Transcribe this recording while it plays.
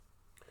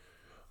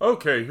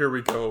Okay, here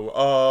we go.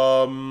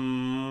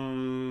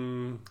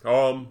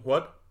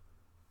 What?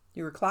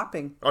 You were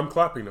clapping. I'm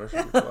clapping. I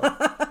should be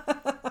clapping.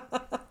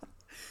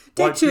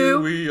 Day Why two.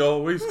 do we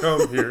always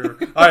come here?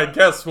 I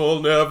guess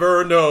we'll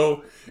never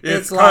know.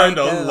 It's like kind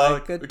of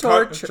like a a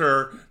torture.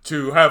 torture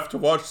to have to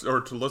watch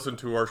or to listen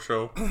to our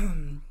show.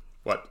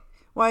 What?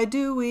 Why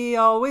do we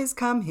always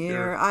come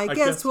here? I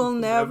guess we'll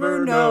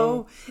never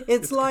know.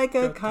 It's like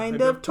a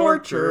kind of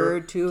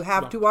torture to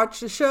have to watch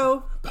the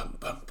show.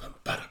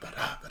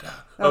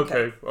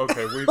 Okay.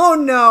 We, Oh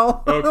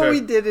no. Okay.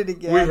 We did it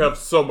again. we have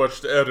so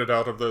much to edit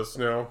out of this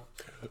now.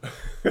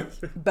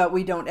 But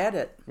we don't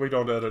edit. We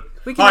don't edit.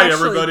 We can Hi,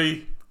 actually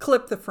everybody.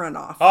 clip the front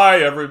off. Hi,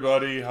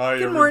 everybody. Hi,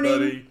 Good everybody.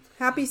 morning.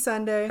 Happy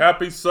Sunday.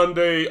 Happy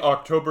Sunday,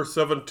 October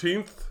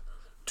 17th.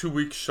 2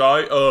 weeks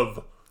shy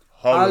of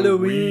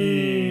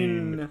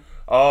Halloween.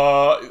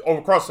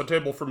 Across the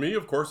table for me,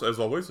 of course, as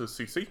always, is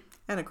Cece.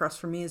 And across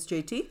from me is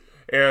JT.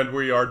 And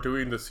we are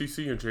doing the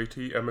Cece and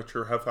JT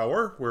Amateur Half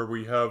Hour, where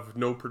we have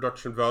no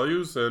production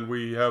values and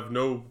we have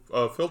no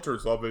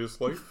filters,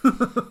 obviously.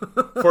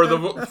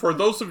 For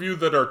those of you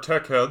that are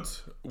tech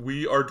heads,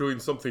 we are doing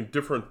something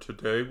different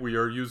today. We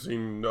are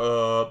using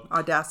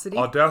Audacity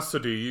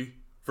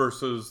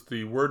versus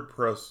the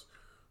WordPress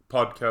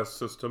podcast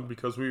system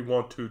because we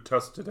want to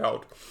test it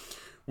out.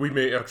 We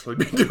may actually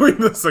be doing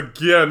this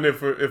again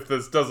if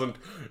this doesn't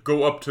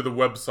go up to the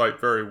website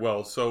very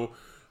well. So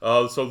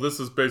this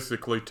is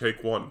basically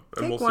take one,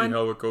 and we'll see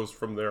how it goes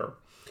from there.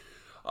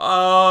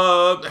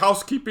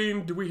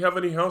 Housekeeping. Do we have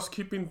any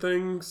housekeeping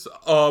things?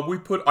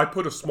 I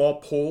put a small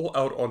poll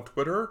out on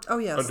Twitter. Oh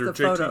yes, under the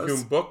JT photos.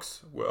 Hume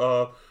Books.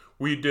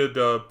 We did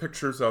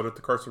pictures out at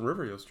the Carson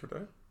River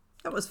yesterday.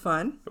 That was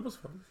fun. It was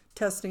fun.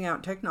 Testing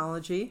out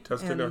technology.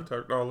 Out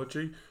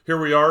technology.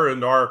 Here we are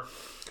in our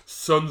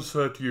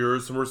sunset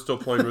years, and we're still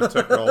playing with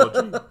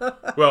technology.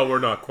 Well, we're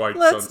not quite.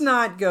 Let's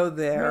not go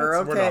there.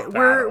 Okay,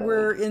 we're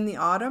we're in the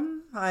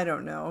autumn. I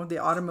don't know, the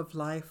autumn of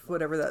life,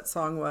 whatever that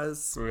song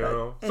was.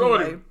 Yeah.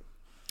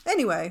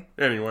 Anyway,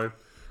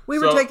 we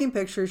were So- taking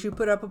pictures. You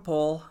put up a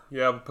poll.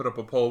 Yeah, we put up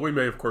a poll. We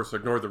may, of course,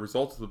 ignore the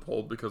results of the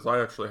poll because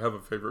I actually have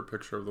a favorite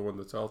picture of the one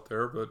that's out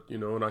there. But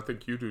and I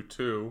think you do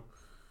too.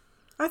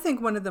 I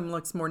think one of them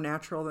looks more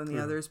natural than the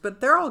others,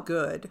 but they're all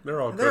good. They're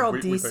all good. They're all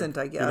We decent,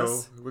 think, I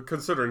guess.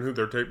 Considering who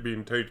they're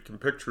being taken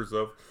pictures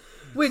of.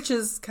 Which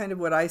is kind of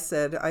what I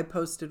said. I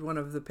posted one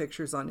of the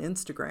pictures on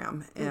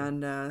Instagram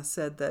and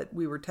said that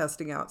we were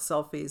testing out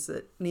selfies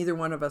that neither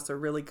one of us are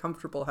really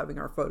comfortable having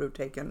our photo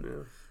taken.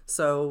 Yeah.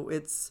 So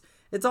it's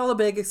all a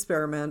big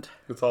experiment.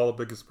 It's all a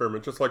big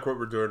experiment, just like what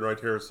we're doing right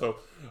here. So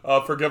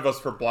forgive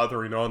us for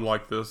blathering on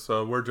like this.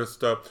 We're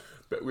just,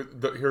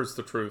 here's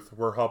the truth.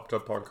 We're hopped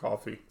up on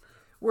coffee.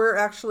 We're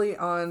actually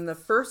on the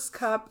first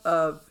cup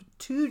of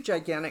 2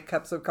 gigantic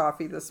cups of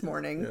coffee this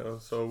morning. Yeah,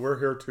 so we're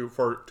here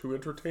to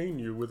entertain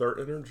you with our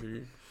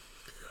energy.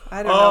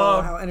 I don't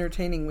know how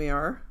entertaining we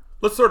are.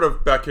 Let's sort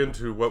of back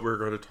into what we're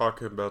going to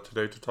talk about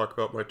today, to talk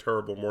about my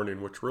terrible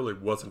morning, which really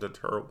wasn't a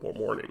terrible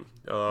morning.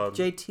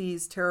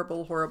 JT's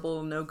terrible,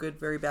 horrible, no good,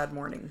 very bad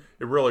morning.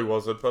 It really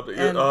wasn't, but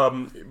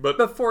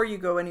Before you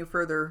go any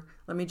further,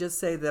 let me just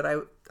say that I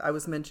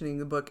was mentioning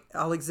the book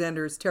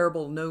Alexander's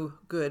Terrible,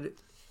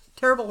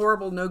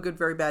 Horrible, No Good,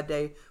 Very Bad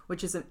Day,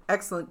 which is an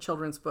excellent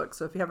children's book.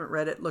 So if you haven't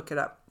read it, look it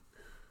up.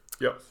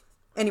 Yes.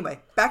 Anyway,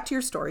 back to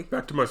your story.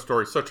 Back to my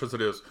story, such as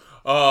it is.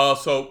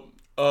 So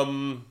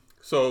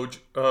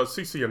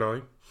Cece and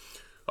I,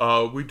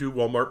 we do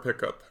Walmart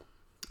pickup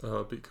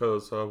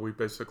because we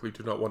basically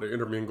do not want to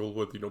intermingle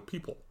with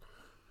people.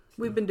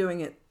 We've been doing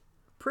it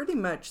pretty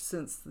much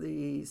since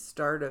the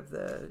start of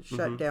the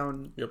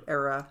shutdown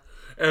era.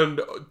 And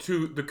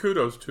the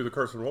kudos to the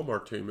Carson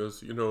Walmart team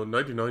is,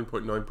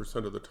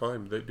 99.9% of the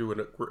time they do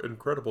an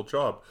incredible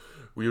job.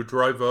 You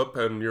drive up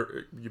and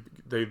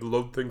they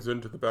load things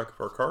into the back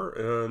of our car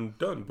and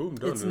done, boom,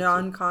 done. It's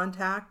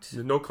non-contact.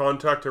 No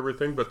contact,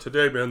 everything. But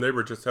today, man, they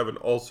were just having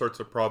all sorts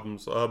of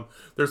problems.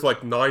 There's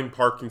like 9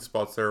 parking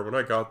spots there. When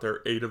I got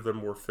there, 8 of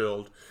them were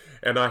filled.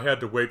 And I had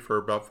to wait for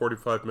about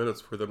 45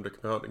 minutes for them to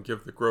come out and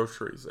give the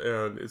groceries.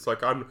 And it's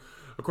like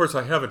of course,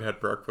 I haven't had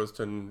breakfast,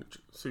 and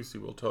Cece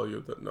will tell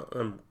you that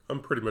I'm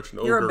pretty much an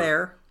ogre. You're a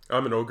bear.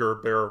 I'm an ogre,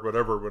 bear,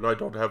 whatever, when I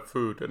don't have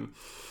food. And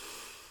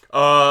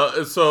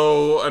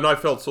and I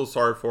felt so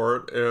sorry for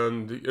it.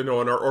 And, and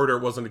our order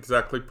wasn't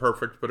exactly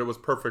perfect, but it was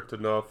perfect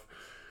enough.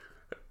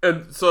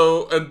 And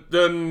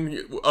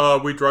then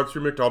we drive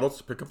through McDonald's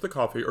to pick up the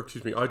coffee. Or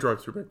excuse me, I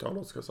drive through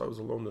McDonald's because I was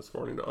alone this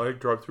morning. I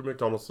drive through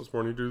McDonald's this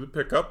morning to do the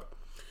pickup.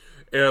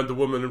 And the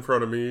woman in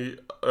front of me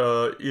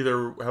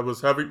either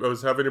was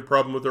having a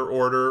problem with her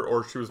order,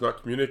 or she was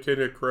not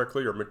communicating it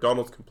correctly, or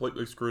McDonald's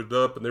completely screwed it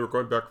up, and they were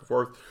going back and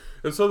forth.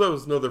 And so that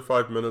was another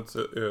 5 minutes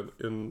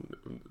in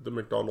the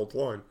McDonald's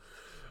line.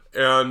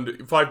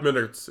 And 5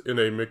 minutes in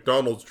a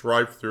McDonald's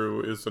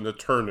drive-thru is an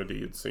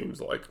eternity, it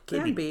seems like.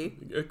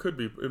 It could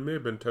be. It may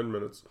have been 10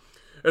 minutes.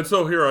 And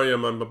so here I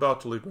am. I'm about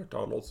to leave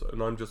McDonald's,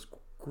 and I'm just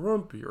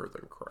grumpier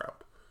than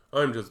crap.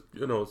 I'm just,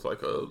 it's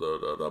like,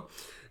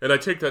 and I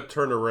take that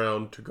turn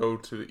around to go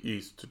to the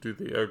east to do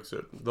the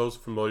exit. Those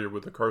familiar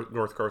with the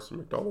North Carson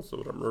McDonald's,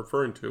 what I'm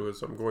referring to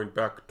is I'm going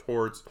back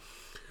towards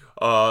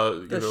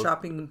the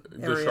shopping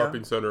area, the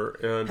shopping center,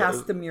 and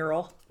past the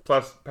mural.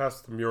 Past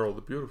the mural,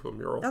 the beautiful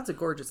mural. That's a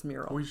gorgeous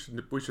mural. We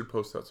should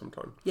post that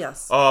sometime.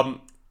 Yes.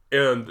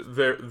 And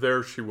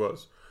there she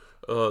was,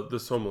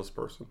 this homeless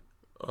person,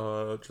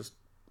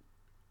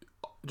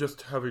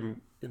 just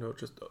having,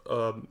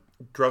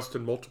 dressed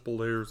in multiple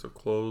layers of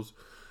clothes,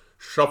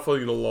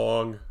 shuffling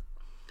along,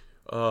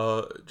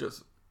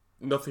 just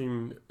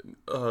nothing,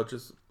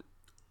 just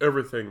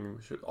everything.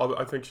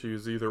 I think she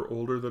is either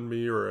older than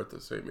me or at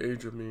the same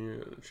age of me,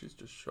 and she's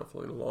just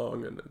shuffling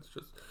along, and it's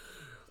just,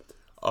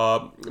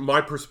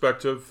 my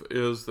perspective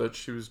is that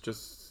she was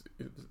just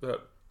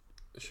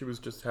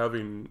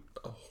having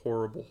a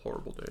horrible,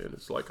 horrible day, and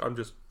it's like I'm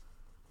just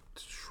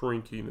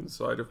shrinking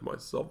inside of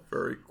myself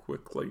very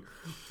quickly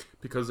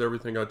because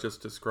everything I just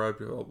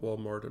described about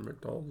Walmart and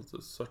McDonald's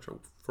is such a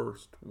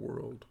first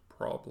world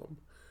problem,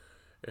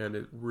 and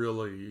it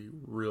really,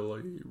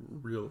 really,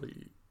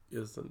 really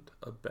isn't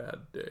a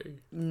bad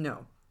day.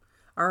 No.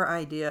 Our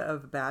idea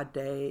of a bad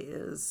day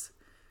is,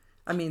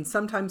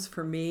 sometimes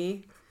for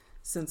me,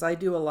 since I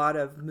do a lot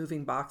of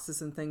moving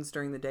boxes and things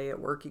during the day at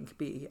work, it could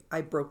be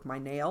I broke my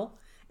nail.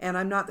 And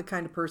I'm not the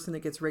kind of person that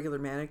gets regular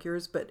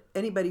manicures, but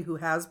anybody who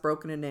has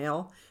broken a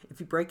nail,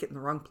 if you break it in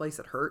the wrong place,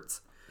 it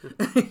hurts.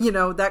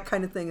 That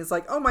kind of thing is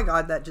like, oh my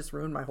God, that just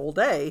ruined my whole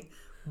day.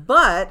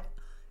 But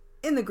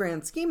in the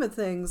grand scheme of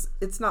things,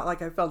 it's not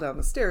like I fell down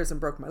the stairs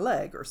and broke my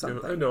leg or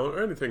something. I know,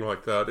 anything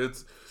like that.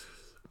 It's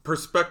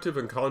perspective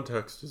and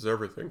context is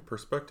everything.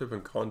 Perspective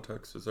and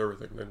context is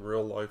everything in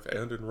real life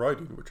and in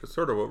writing, which is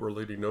sort of what we're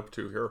leading up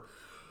to here.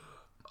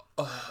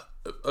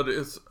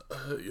 It's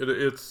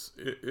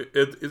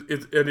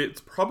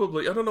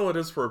probably, I don't know, it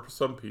is for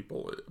some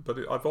people, but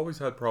I've always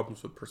had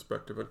problems with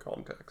perspective and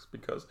context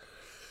because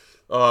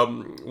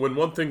when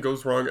one thing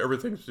goes wrong,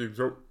 everything seems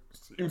to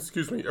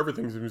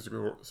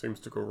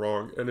go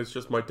wrong, and it's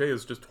just, my day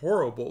is just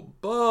horrible.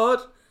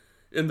 But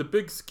in the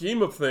big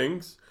scheme of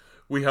things,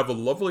 we have a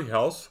lovely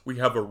house. We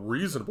have a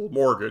reasonable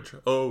mortgage.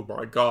 Oh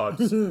my God.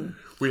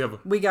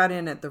 We got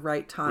in at the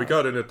right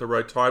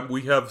time.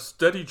 We have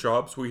steady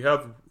jobs. We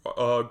have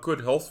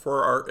good health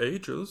for our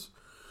ages.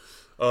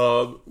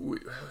 Our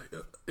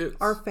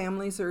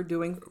families are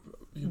doing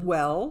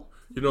well.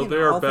 They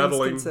are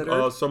battling,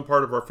 some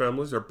part of our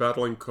families are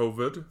battling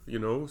COVID,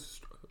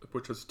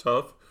 which is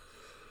tough.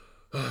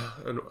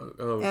 And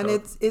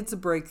it's a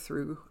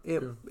breakthrough.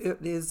 It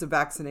is a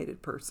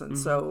vaccinated person,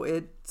 so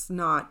it's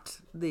not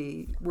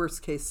the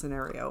worst case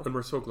scenario. And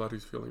we're so glad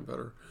he's feeling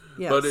better.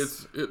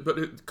 Yes.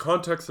 But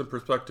context and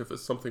perspective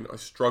is something I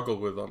struggle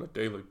with on a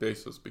daily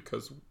basis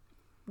because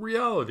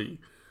reality,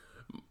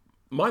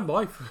 my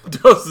life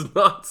does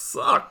not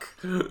suck.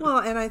 Well,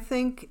 and I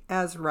think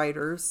as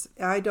writers,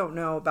 I don't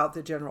know about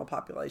the general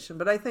population,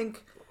 but I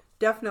think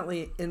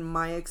definitely in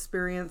my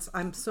experience,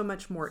 I'm so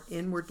much more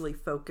inwardly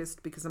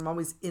focused because I'm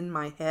always in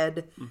my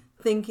head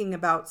thinking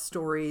about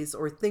stories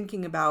or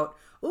thinking about,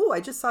 oh, I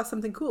just saw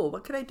something cool.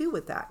 What could I do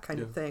with that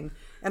kind of thing?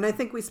 And I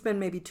think we spend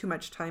maybe too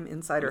much time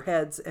inside our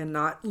heads and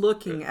not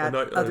looking at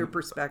other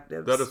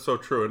perspectives. That is so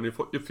true. And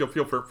if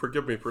you'll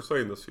forgive me for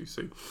saying this,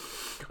 CC,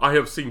 I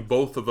have seen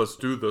both of us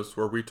do this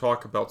where we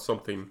talk about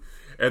something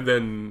and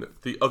then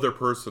the other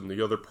person,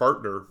 the other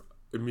partner,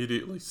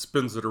 immediately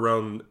spins it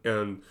around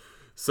and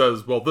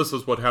says, well, this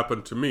is what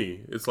happened to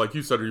me. It's like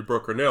you said, you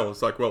broke your nail.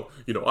 It's like, well,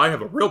 I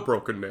have a real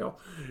broken nail.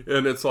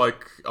 And it's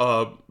like,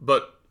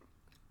 but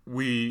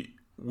we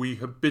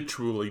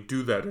habitually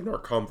do that in our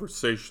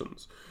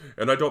conversations.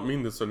 And I don't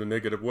mean this in a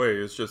negative way.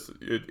 It's just,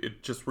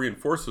 it just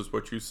reinforces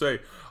what you say.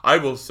 I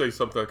will say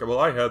something like, well,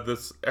 I had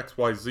this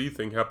XYZ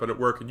thing happen at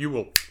work, and you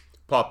will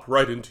pop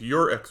right into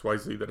your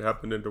XYZ that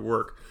happened into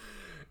work.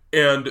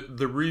 And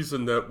the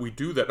reason that we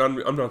do that, I'm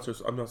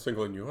not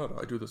singling you out.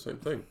 I do the same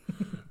thing.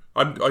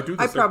 I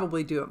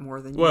probably do it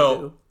more than you do.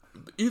 Well,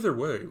 either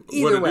way,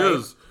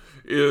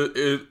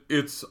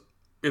 it's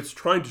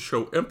trying to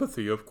show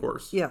empathy, of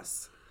course.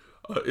 Yes.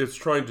 It's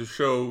trying to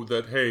show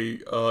that,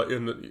 hey,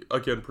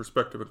 again,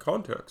 perspective and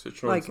context. It's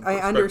showing some I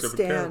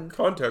understand and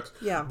context.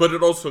 Yeah. But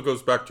it also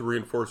goes back to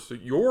reinforce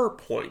your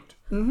point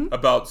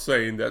about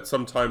saying that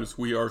sometimes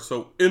we are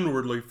so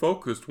inwardly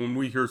focused when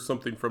we hear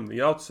something from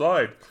the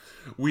outside,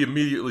 we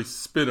immediately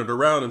spin it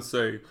around and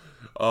say,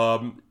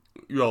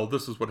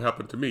 this is what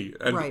happened to me.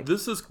 And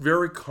this is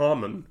very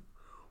common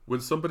when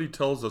somebody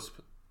tells us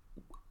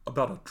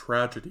about a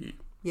tragedy.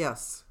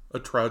 Yes. A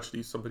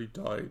tragedy, somebody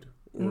died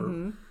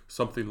or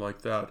something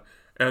like that.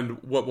 And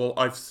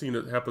I've seen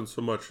it happen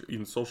so much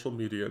in social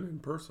media and in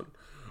person,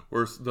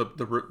 where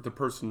the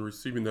person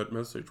receiving that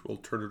message will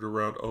turn it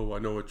around. Oh, I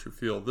know what you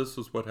feel. This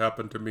is what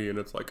happened to me. And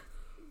it's like,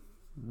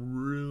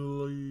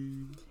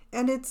 really?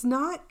 And it's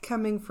not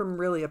coming from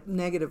really a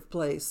negative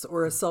place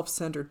or a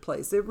self-centered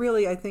place. It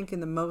really, I think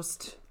in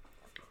most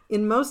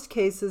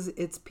cases,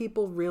 it's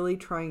people really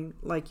trying,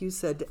 like you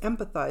said, to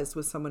empathize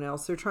with someone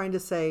else. They're trying to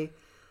say,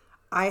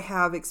 I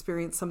have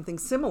experienced something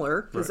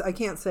similar, because I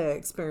can't say I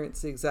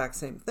experienced the exact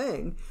same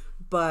thing,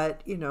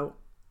 but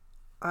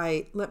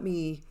let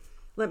me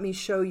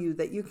show you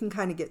that you can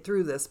kind of get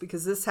through this,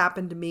 because this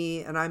happened to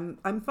me and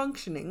I'm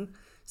functioning.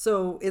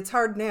 So it's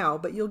hard now,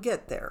 but you'll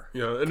get there.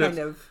 Yeah, and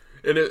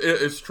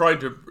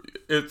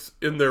it's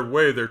in their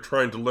way, they're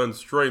trying to lend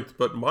strength.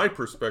 But my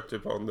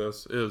perspective on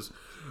this is,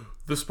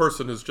 this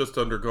person has just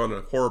undergone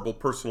a horrible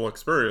personal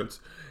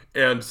experience,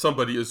 and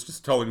somebody is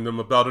just telling them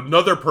about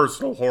another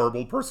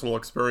horrible personal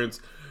experience.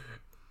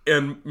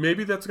 And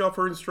maybe that's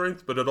offering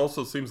strength, but it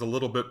also seems a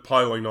little bit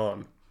piling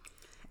on.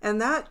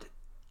 And that,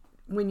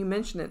 when you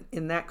mention it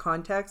in that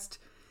context,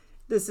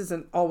 this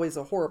isn't always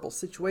a horrible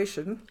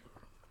situation.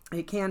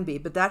 It can be,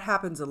 but that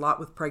happens a lot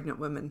with pregnant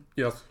women.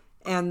 Yes.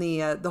 And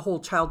the whole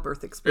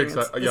childbirth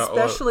experience, Yeah,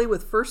 especially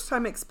with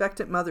first-time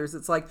expectant mothers.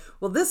 It's like,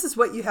 well, this is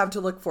what you have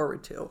to look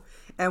forward to.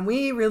 And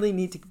we really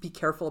need to be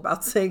careful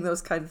about saying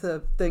those kinds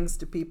of things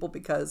to people,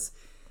 because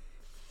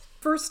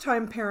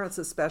first-time parents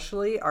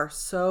especially are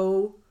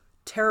so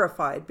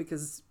terrified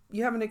because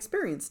you haven't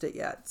experienced it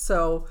yet.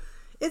 So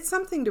it's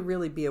something to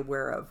really be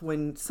aware of.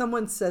 When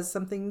someone says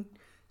something,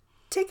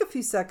 take a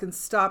few seconds,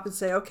 stop and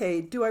say,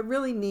 okay, do I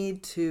really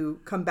need to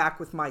come back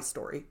with my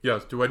story?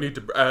 Yes. Do I need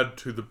to add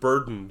to the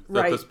burden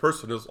that this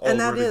person is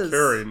already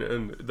carrying?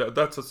 And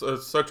that's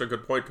such a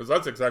good point, because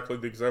that's exactly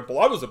the example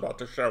I was about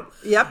to show.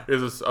 Yep.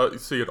 You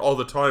see it all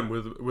the time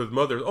with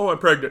mothers. Oh, I'm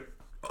pregnant.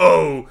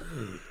 Oh,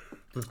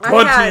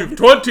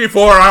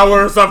 24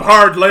 hours of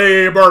hard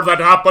labor that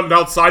happened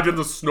outside in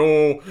the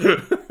snow.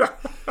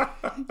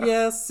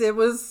 Yes, it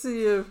was.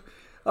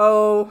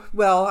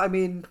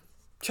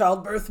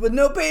 Childbirth with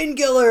no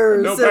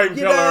painkillers. No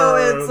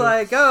painkillers. It's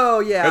like,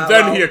 oh, yeah. And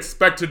then he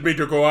expected me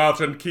to go out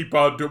and keep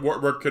on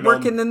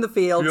working in the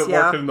fields,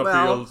 working in the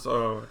fields.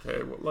 Oh,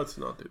 okay. Well, let's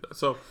not do that.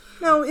 So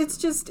no,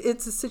 it's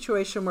a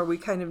situation where we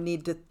kind of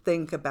need to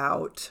think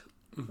about,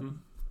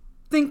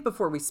 think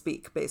before we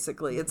speak,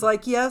 basically. It's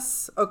like,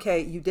 yes, okay,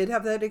 you did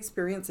have that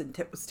experience and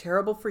it was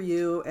terrible for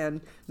you.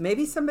 And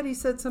maybe somebody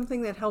said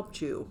something that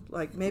helped you.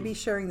 Like maybe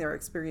sharing their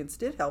experience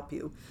did help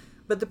you.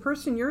 But the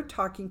person you're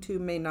talking to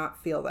may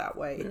not feel that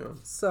way. Yeah.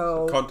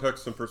 So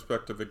context and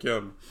perspective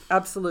again.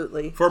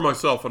 Absolutely. For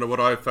myself, and what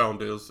I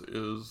found is,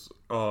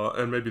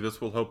 and maybe this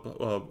will help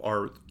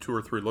our 2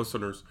 or 3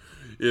 listeners,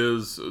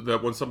 is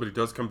that when somebody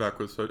does come back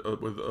with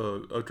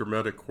a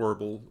dramatic,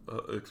 horrible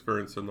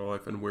experience in their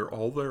life, and we're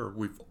all there,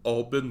 we've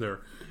all been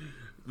there.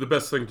 The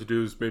best thing to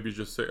do is maybe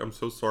just say, "I'm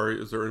so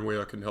sorry. Is there any way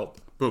I can help?"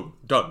 Boom,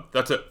 done.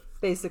 That's it.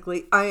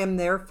 Basically, I am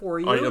there for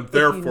you. I am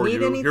there for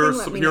you. Anything,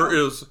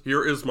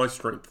 here is my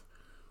strength.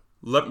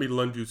 Let me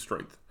lend you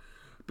strength.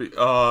 It's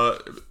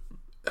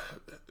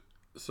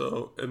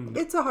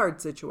a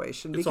hard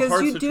situation,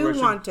 because you do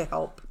want to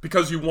help.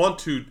 Because I want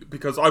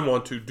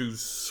to do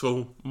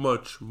so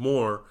much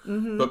more.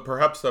 Mm-hmm. But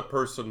perhaps that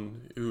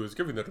person who is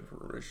giving that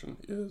information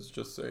is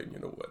just saying, you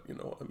know what,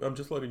 I'm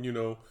just letting you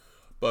know,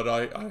 but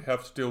I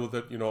have to deal with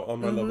it,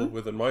 on my level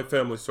within my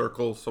family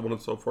circle, so on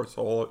and so forth.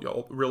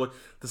 So really,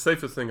 the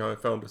safest thing I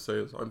found to say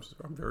is, I'm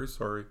very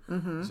sorry.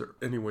 Mm-hmm. Is there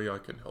any way I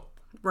can help?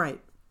 Right.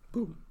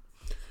 Boom.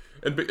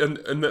 And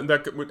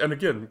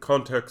again,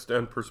 context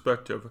and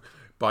perspective.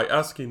 By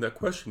asking that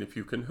question, if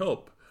you can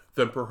help,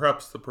 then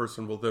perhaps the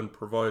person will then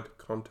provide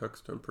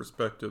context and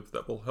perspective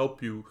that will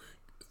help you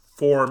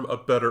form a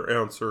better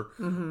answer.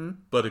 Mm-hmm.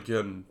 But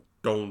again,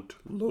 don't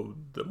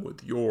load them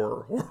with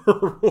your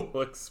horrible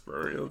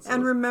experiences.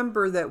 And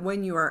remember that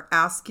when you are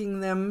asking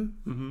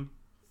them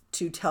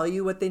to tell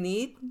you what they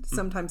need,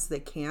 sometimes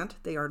they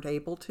can't. They aren't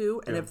able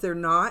to. And if they're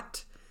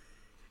not,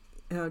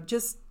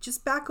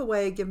 just back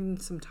away, give them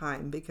some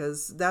time,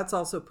 because that's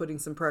also putting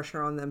some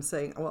pressure on them,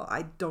 saying, well,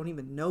 I don't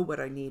even know what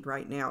I need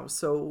right now.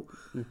 So,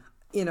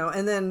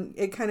 and then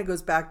it kind of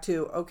goes back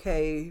to,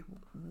 okay,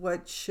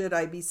 what should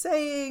I be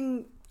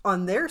saying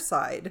on their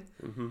side?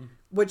 Mm-hmm.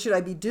 What should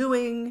I be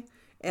doing?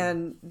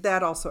 And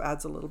that also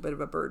adds a little bit of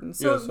a burden.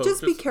 So,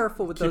 just be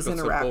careful with those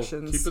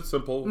interactions. Keep it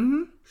simple.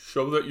 Mm-hmm.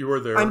 Show that you are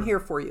there. I'm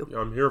here for you. Yeah,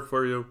 I'm here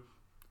for you.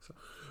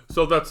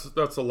 So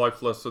that's a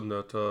life lesson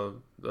that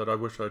I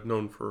wish I'd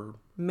known for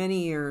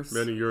many years,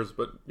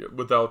 but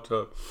without.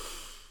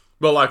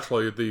 Well,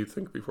 actually, the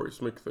think before you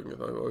speak thing,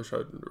 I wish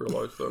I'd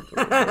realized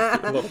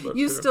that a little bit.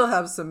 You still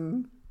have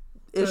some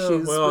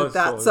issues with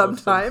that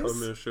sometimes.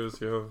 Some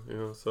issues,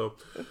 yeah. So,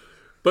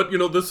 but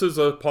this is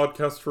a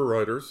podcast for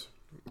writers,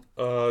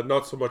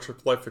 not so much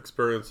of life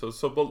experiences.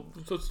 So,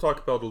 but let's talk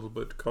about a little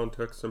bit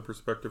context and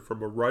perspective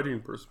from a writing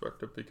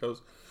perspective,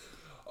 because.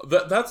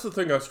 That's the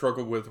thing I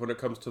struggle with when it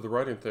comes to the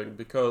writing thing,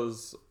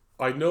 because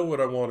I know what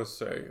I want to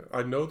say.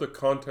 I know the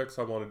context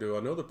I want to do.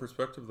 I know the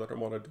perspective that I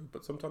want to do,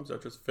 but sometimes I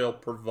just fail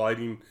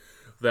providing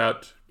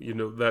that,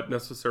 that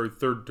necessary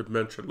third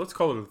dimension. Let's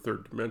call it a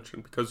third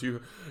dimension, because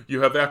you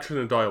have action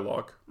and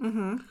dialogue.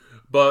 Mm-hmm.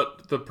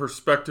 But the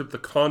perspective, the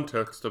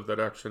context of that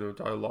action and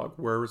dialogue,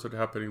 where is it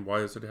happening? Why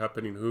is it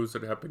happening? Who is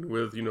it happening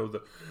with?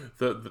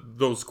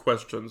 Those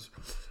questions.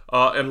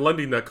 And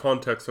lending that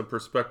context and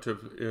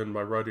perspective in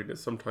my writing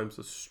is sometimes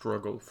a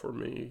struggle for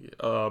me.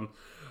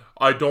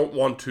 I don't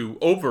want to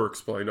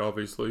over-explain,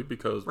 obviously,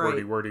 because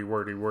Right. wordy.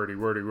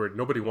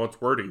 Nobody wants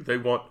wordy. They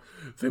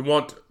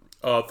want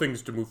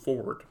things to move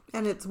forward.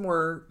 And it's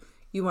more,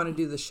 you want to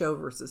do the show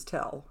versus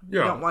tell. You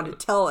Yeah. don't want to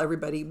tell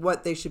everybody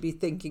what they should be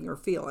thinking or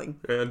feeling.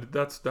 And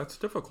that's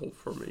difficult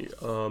for me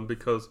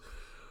because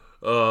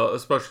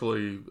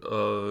especially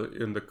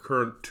in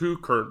the two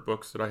current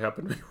books that I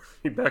happen to be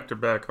reading back to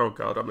back. Oh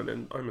God, I'm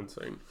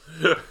insane.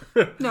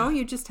 No,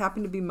 you just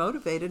happen to be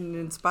motivated and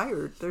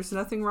inspired. There's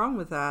nothing wrong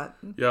with that.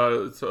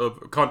 Yeah, it's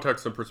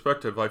context and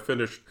perspective. I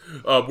finished.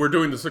 We're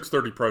doing the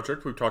 6:30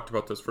 project. We've talked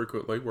about this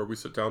frequently, where we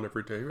sit down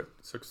every day at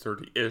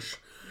 6:30 ish,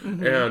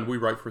 and we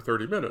write for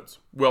 30 minutes.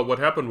 Well, what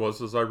happened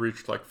was I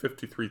reached like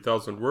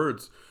 53,000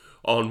 words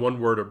on one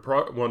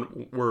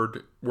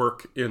word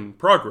work in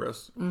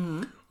progress,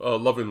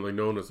 lovingly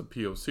known as a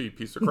POC,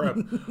 piece of crap.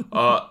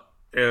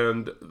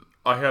 And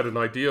I had an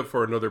idea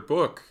for another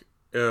book,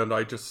 and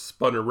I just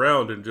spun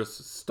around and just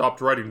stopped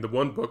writing the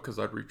one book because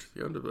I'd reached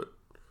the end of it.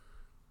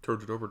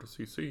 Turned it over to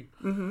CC,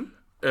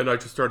 and I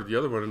just started the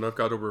other one, and I've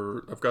got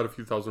a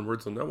few thousand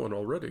words on that one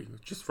already,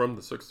 just from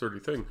the 6:30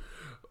 thing.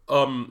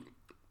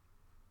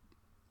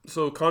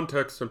 So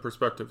context and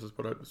perspective is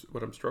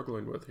what I'm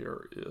struggling with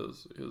here.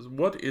 Is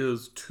what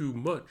is too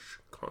much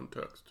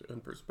context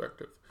and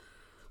perspective?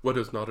 What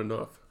is not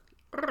enough?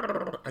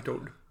 I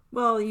don't.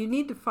 Well, you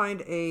need to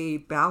find a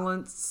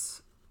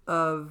balance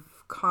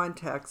of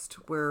context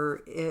where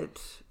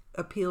it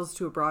appeals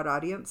to a broad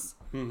audience,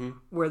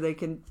 where they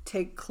can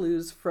take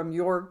clues from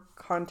your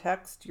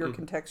context, your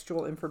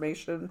contextual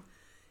information,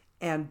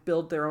 and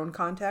build their own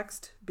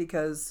context,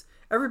 because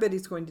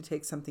everybody's going to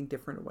take something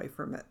different away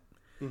from it.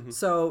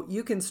 So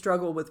you can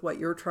struggle with what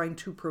you're trying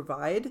to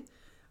provide,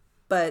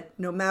 but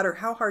no matter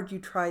how hard you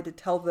try to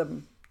tell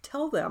them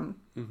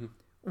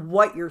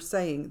what you're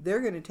saying, they're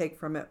going to take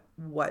from it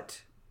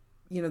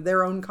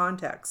their own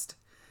context.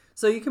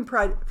 So you can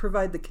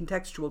provide the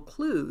contextual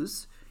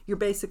clues. You're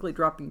basically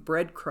dropping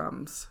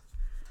breadcrumbs.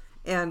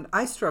 And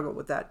I struggle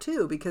with that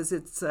too, because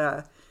it's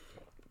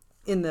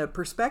in the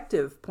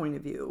perspective point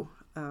of view.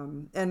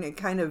 And it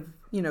kind of,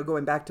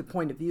 going back to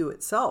point of view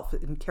itself,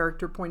 in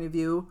character point of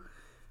view,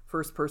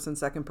 first person,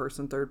 second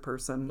person, third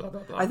person. Blah,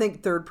 blah, blah. I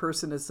think third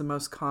person is the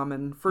most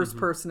common. First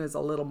person is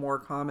a little more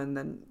common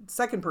than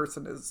second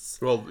person is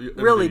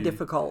really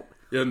difficult.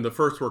 In the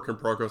first work in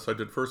progress, I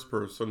did first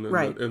person, and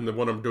Right. the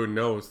one I'm doing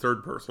now is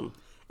third person.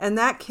 And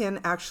that can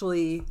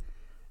actually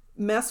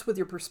mess with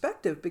your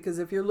perspective, because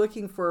if you're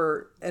looking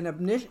for an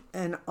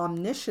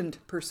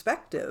omniscient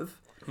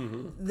perspective,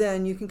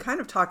 then you can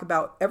kind of talk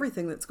about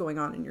everything that's going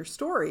on in your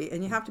story,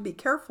 and you have to be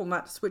careful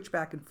not to switch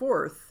back and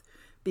forth,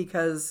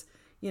 because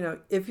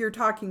if you're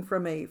talking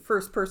from a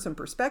first person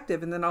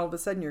perspective and then all of a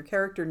sudden your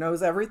character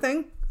knows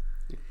everything,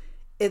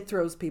 it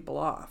throws people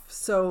off.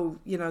 So,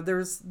 there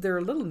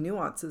are little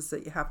nuances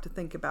that you have to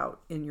think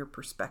about in your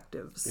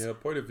perspectives. Yeah,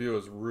 point of view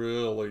is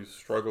really a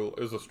struggle.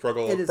 It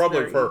is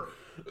probably very. for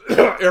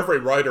every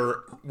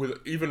writer,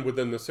 even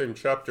within the same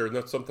chapter, and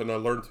that's something I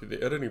learned through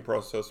the editing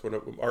process when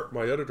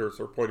my editors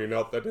are pointing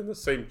out that in the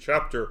same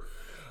chapter,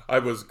 I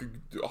was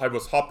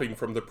hopping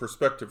from the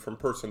perspective from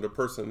person to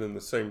person in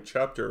the same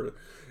chapter,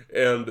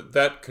 and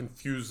that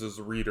confuses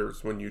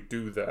readers when you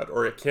do that,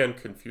 or it can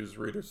confuse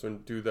readers when you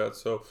do that.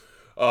 So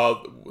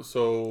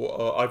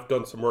I've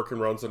done some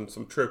workarounds and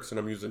some tricks, and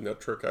I'm using that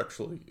trick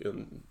actually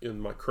in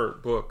my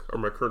current book, or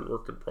my current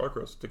work in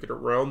progress, to get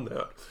around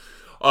that.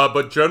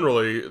 But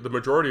generally, the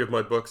majority of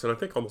my books, and I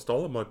think almost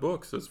all of my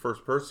books, is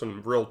first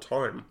person, real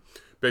time,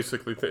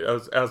 basically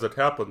as it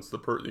happens.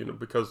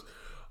 Because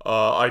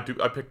I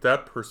picked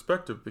that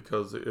perspective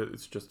because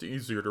it's just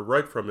easier to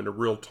write from in a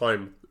real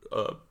time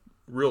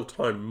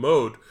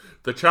mode.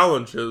 The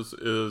challenge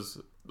is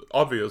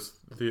obvious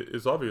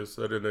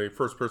that in a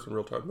first person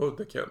real time mode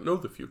they can't know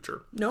the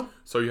future. No.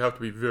 So you have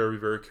to be very,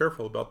 very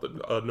careful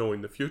about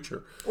knowing the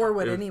future, Or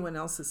what anyone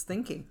else is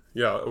thinking.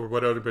 yeah, or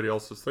what everybody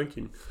else is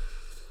thinking.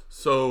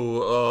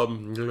 So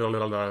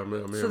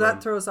So that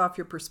throws off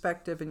your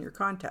perspective and your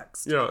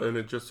context. yeah, and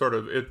it just sort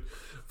of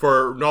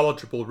for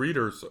knowledgeable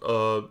readers,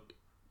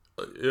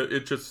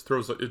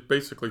 it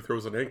basically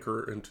throws an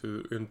anchor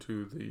into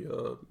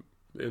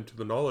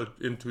the knowledge,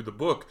 into the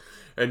book,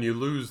 and you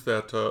lose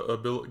that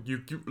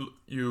ability.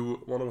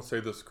 You want to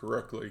say this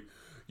correctly.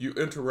 You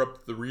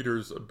interrupt the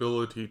reader's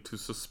ability to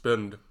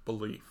suspend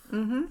belief.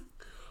 And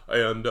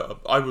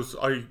I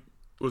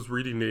was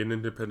reading an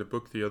independent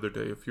book the other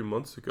day, a few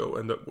months ago,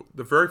 and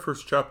the very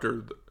first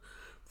chapter,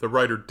 the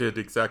writer did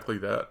exactly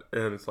that,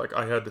 and it's like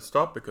I had to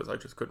stop because I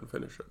just couldn't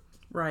finish it.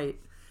 Right.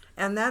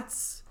 And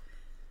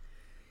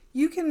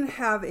you can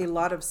have a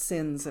lot of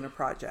sins in a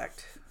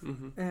project.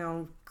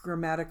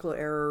 Grammatical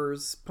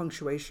errors,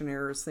 punctuation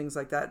errors, things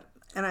like that.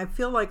 And I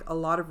feel like a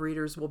lot of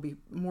readers will be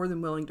more than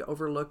willing to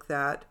overlook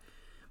that.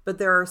 But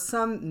there are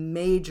some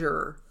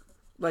major,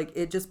 like,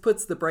 it just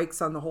puts the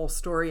brakes on the whole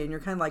story, and you're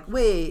kind of like,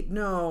 wait,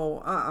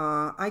 no,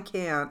 I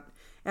can't.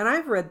 And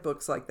I've read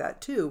books like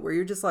that too, where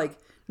you're just like,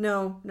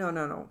 no,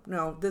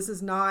 this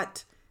is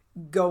not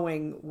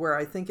going where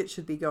I think it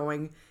should be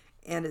going.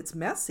 and it's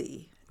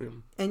messy. Yeah.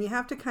 And you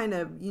have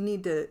to you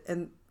need to,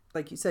 and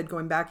like you said,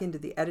 going back into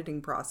the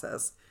editing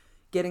process,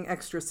 getting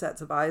extra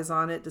sets of eyes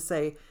on it to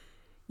say,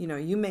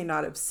 you may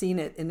not have seen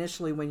it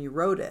initially when you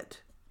wrote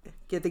it.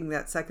 Getting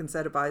that second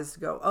set of eyes to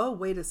go, oh,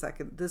 wait a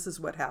second, this is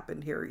what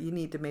happened here. You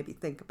need to maybe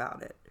think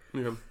about it.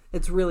 Yeah.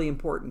 It's really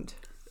important.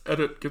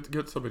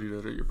 Get somebody to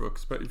edit your book.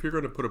 If you're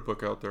going to put a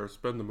book out there,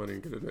 spend the money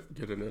and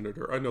get an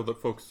editor. I know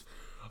folks,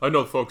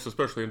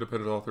 especially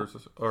independent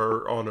authors,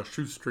 are on a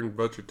shoestring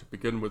budget to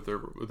begin with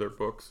their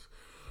books.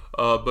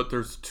 But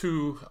there's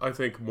two, I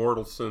think,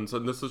 mortal sins,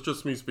 and this is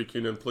just me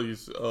speaking, and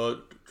please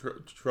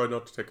try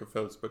not to take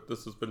offense, but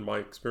this has been my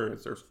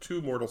experience. There's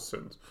two mortal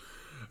sins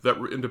that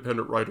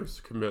independent writers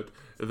commit.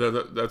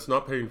 That's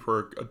not paying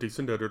for a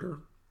decent editor,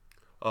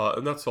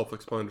 and that's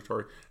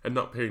self-explanatory, and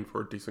not paying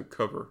for a decent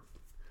cover.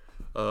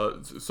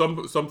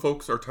 Some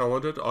folks are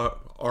talented.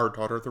 Our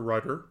daughter, the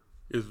writer,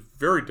 is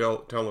very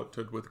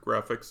talented with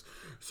graphics,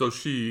 so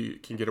she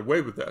can get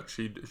away with that.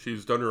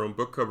 She's done her own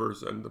book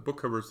covers, and the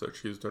book covers that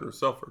she has done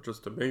herself are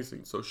just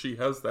amazing. So she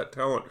has that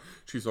talent.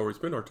 She's always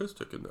been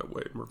artistic in that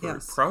way, and we're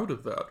very proud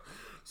of that.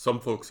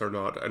 Some folks are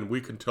not, and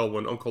we can tell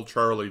when Uncle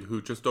Charlie,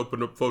 who just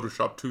opened up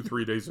Photoshop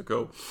 2-3 days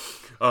ago,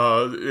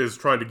 is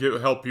trying to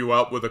help you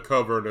out with a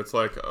cover, and it's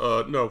like,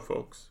 no,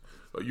 folks,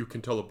 you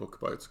can tell a book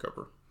by its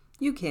cover.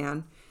 You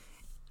can.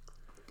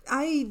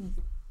 I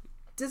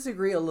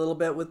disagree a little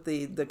bit with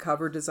the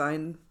cover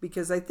design,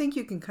 because I think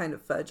you can kind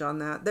of fudge on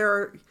that. There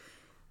are,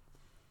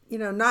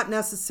 not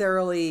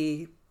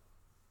necessarily,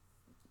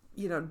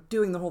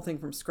 doing the whole thing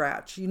from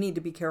scratch. You need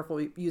to be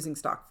careful using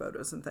stock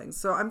photos and things.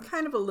 So I'm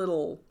kind of a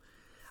little,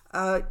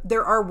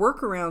 there are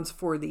workarounds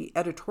for the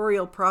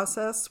editorial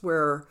process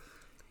where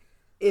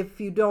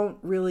if you don't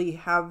really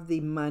have the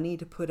money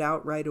to put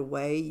out right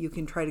away, you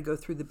can try to go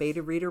through the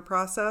beta reader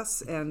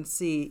process and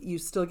see, you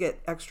still get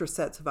extra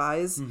sets of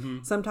eyes,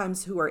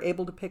 sometimes who are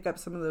able to pick up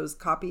some of those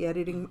copy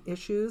editing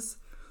issues.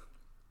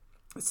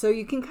 So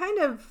you can kind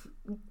of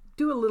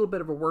do a little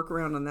bit of a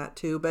workaround on that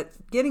too, but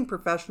getting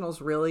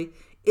professionals really,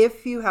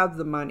 if you have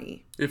the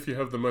money. If you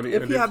have the money.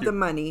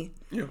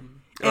 Yeah.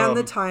 And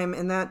the time,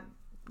 and that,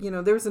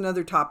 there's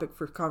another topic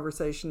for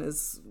conversation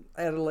is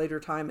at a later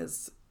time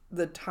is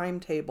the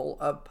timetable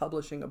of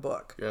publishing a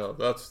book. Yeah,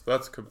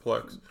 that's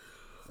complex.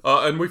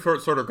 And we've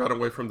sort of got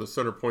away from the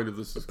center point of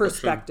this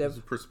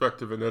discussion.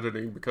 Perspective and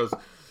editing, because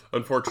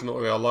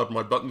unfortunately I allowed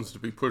my buttons to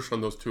be pushed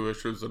on those two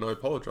issues, and I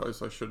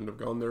apologize. I shouldn't have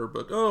gone there,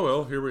 but oh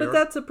well, here we are. But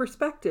that's a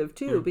perspective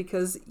too,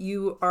 because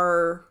we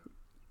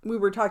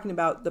were talking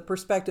about the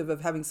perspective of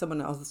having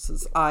someone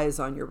else's eyes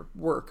on your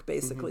work,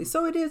 basically.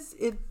 So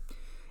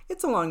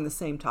it's along the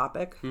same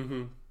topic.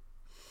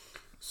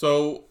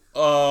 So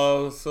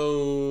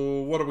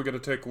what are we going to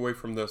take away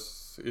from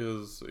this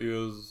is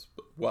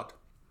what?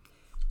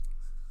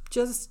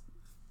 Just,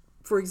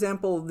 for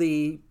example,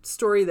 the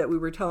story that we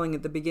were telling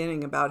at the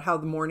beginning about how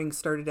the morning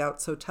started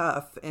out so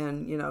tough,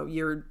 and,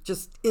 you're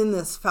just in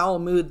this foul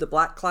mood, the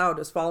black cloud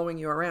is following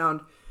you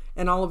around,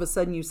 and all of a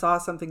sudden you saw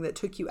something that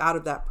took you out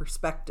of that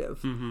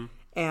perspective,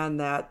 and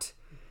that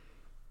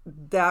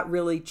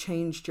really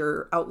changed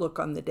your outlook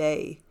on the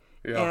day.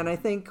 Yeah. And I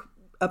think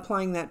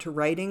applying that to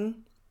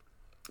writing,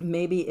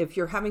 maybe if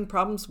you're having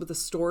problems with a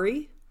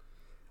story,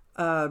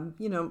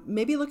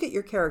 maybe look at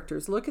your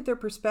characters, look at their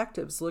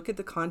perspectives, look at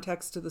the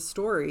context of the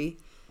story,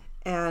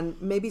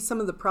 and maybe some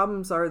of the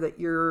problems are that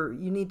you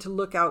need to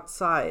look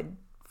outside,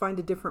 find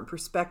a different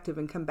perspective,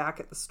 and come back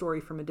at the story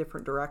from a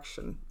different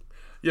direction.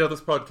 Yeah, this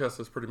podcast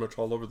is pretty much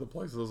all over the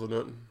place, isn't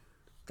it?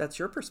 That's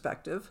your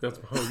perspective. You're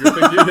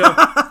thinking,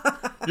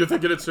 you're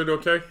thinking it's doing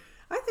okay?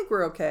 I think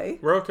we're okay.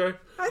 We're okay?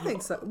 I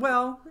think so.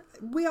 Well,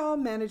 we all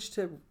managed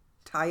to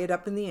tie it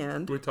up in the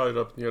end. We tied it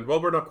up in the end.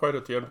 Well, we're not quite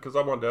at the end, because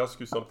I wanted to ask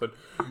you something.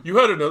 You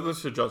had another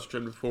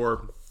suggestion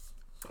for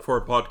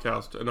a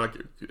podcast, and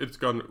it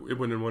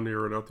went in one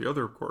ear and out the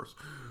other, of course.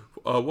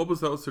 What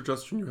was that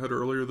suggestion you had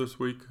earlier this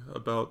week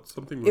about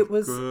something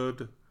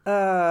good?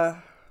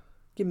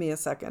 Give me a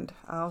second.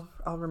 I'll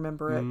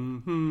remember it.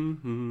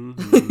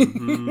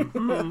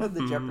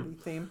 The Jeopardy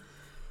theme.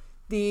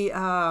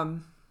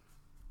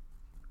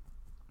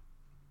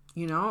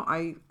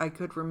 I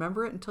could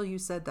remember it until you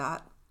said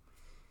that.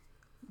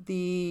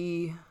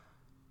 Oh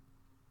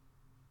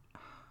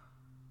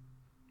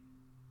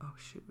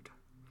shoot.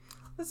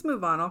 Let's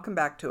move on. I'll come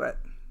back to it.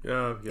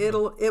 Yeah.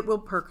 It will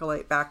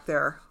percolate back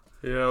there.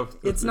 Yeah.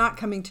 It's not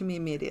coming to me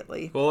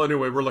immediately. Well,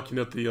 anyway, we're looking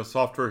at the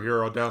software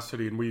here,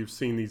 Audacity, and we've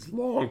seen these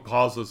long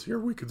pauses here.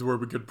 We could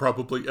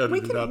probably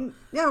edit it out.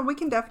 Yeah, we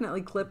can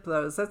definitely clip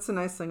those. That's the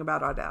nice thing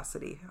about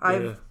Audacity.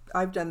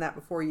 I've done that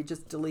before. You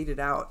just delete it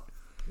out.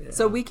 Yeah.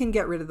 So we can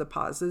get rid of the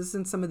pauses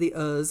and some of the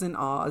uhs and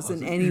ahs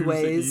and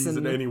anyways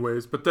and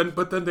anyways. But then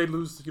they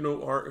lose,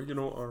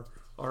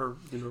 our.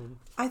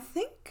 I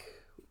think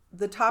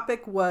the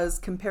topic was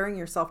comparing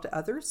yourself to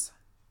others.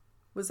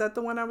 Was that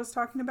the one I was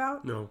talking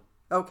about? No.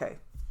 Okay.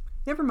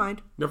 Never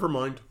mind.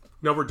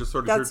 Now we're just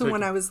sort of. That's the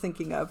one I was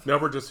thinking of. Now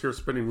we're just here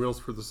spinning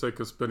wheels for the sake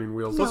of spinning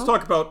wheels. No. Let's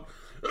talk about.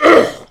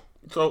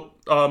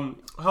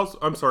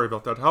 I'm sorry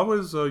about that. How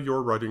is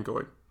your writing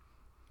going?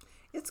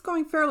 It's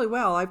going fairly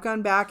well. I've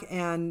gone back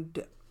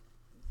and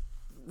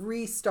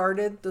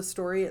restarted the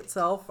story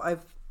itself. I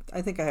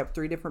think I have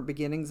 3 different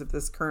beginnings of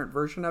this current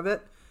version of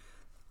it.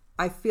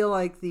 I feel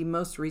like the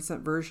most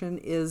recent version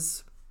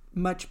is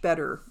much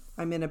better.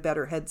 I'm in a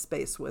better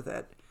headspace with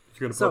it. You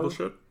going to publish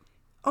it?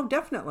 Oh,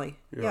 definitely.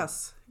 Yeah.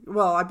 Yes.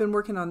 Well, I've been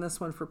working on this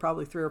one for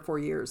probably 3 or 4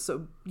 years.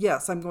 So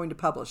yes, I'm going to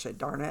publish it.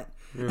 Darn it.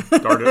 Yeah,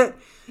 darn it.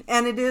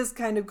 And it is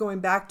kind of going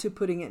back to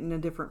putting it in a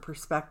different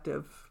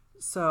perspective.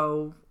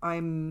 So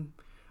I'm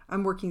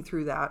working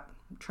through that,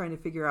 trying to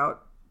figure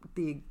out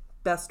the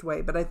best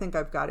way, but I think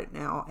I've got it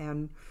now.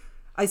 And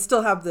I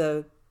still have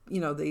the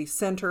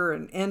center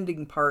and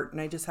ending part,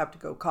 and I just have to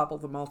go cobble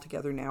them all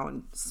together now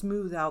and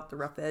smooth out the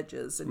rough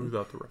edges and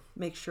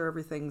make sure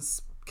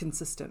everything's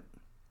consistent.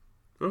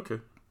 Okay.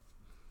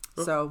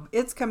 Oh. So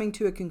it's coming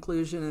to a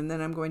conclusion, and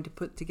then I'm going to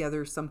put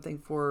together something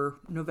for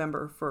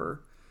November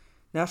for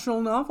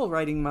National Novel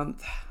Writing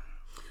Month.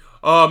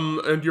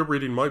 And you're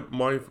reading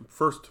my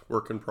first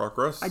work in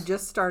progress. I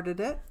just started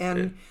it,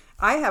 and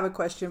I have a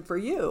question for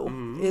you.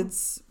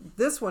 Mm-hmm.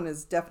 This one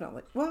is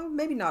definitely, well,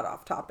 maybe not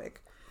off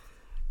topic.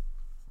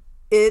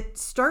 It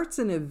starts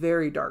in a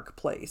very dark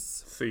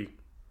place. See.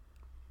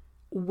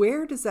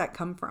 Where does that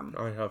come from?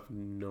 I have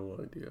no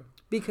idea.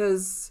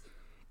 Because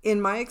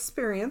in my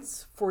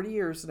experience, 40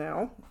 years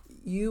now,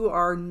 you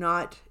are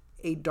not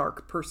a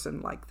dark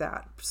person like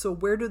that. So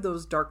where do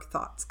those dark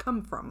thoughts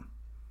come from?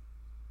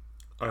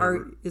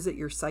 Is it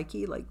your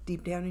psyche, like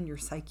deep down in your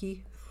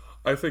psyche?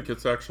 I think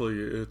it's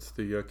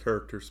the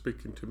character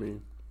speaking to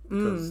me.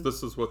 Because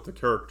this is what the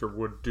character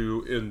would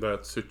do in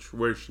that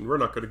situation. We're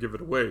not going to give it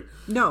away.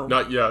 No.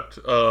 Not yet.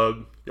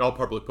 I'll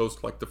probably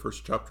post like the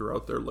first chapter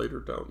out there later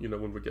down,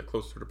 when we get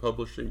closer to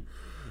publishing.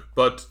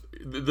 But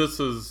this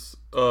is,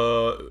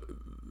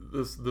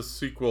 this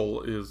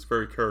sequel is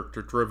very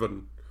character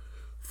driven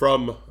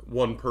from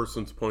one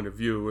person's point of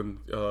view, and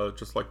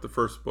just like the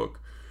first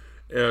book.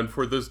 And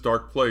for this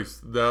dark place,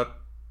 that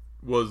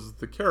was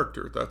the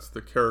character. That's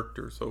the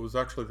character. So it was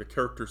actually the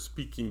character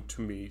speaking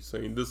to me,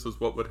 saying this is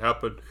what would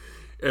happen.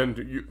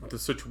 And the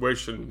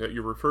situation that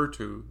you refer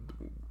to,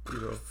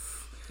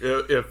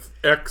 if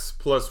X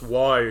plus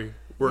Y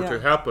were to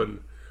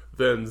happen,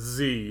 then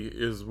Z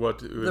is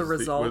what is the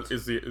result.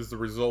 Is the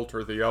result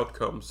or the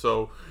outcome.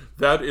 So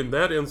that in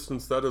that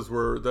instance, that is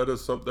where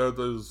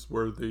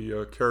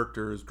the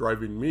character is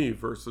driving me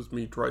versus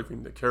me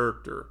driving the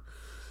character.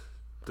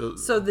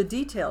 So the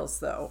details,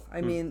 though,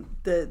 I mean,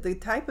 the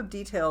type of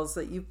details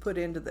that you put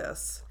into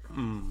this,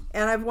 and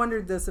I've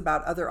wondered this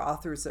about other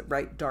authors that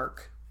write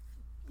dark,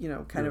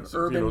 kind of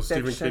urban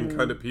fiction, Stephen King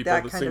kind of people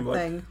that kind of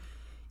thing.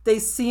 They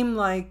seem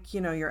like,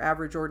 your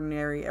average,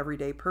 ordinary,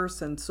 everyday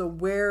person. So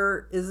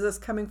where is this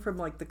coming from,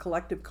 like the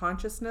collective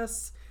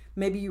consciousness?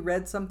 Maybe you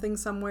read something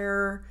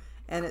somewhere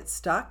and it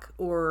stuck,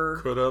 or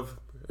could have.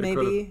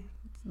 Maybe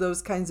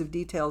those kinds of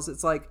details.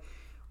 It's like,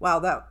 wow,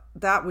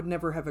 that would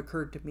never have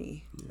occurred to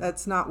me.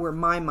 That's not where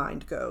my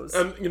mind goes.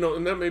 And,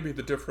 and that may be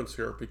the difference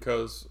here,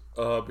 because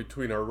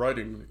between our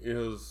writing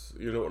is,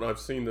 and I've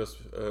seen this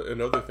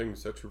in other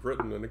things that you've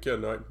written, and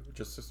again, I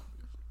just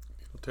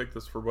take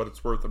this for what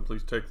it's worth, and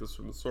please take this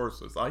from the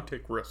sources. I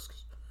take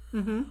risks.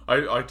 Mm-hmm.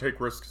 I take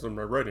risks in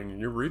my writing, and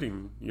you're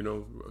reading,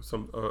 a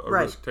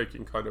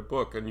risk-taking kind of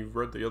book, and you've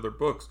read the other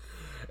books.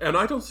 And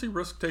I don't see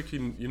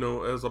risk-taking,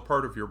 as a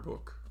part of your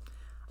book.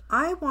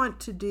 I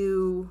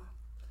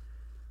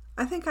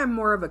think I'm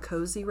more of a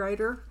cozy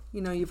writer.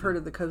 You've heard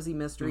of the cozy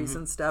mysteries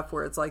and stuff,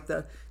 where it's like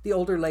the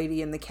older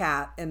lady and the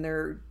cat,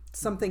 and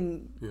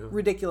something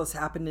ridiculous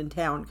happened in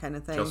town kind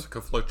of thing.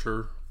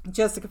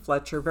 Jessica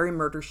Fletcher, very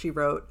Murder, She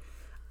Wrote.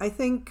 I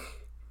think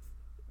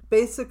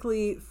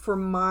basically for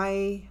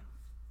my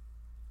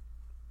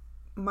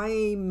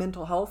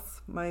mental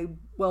health, my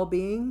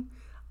well-being,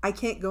 I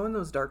can't go in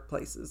those dark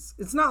places.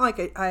 It's not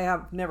like I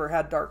have never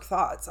had dark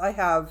thoughts. I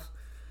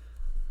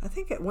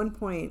think at one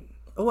point,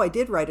 I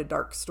did write a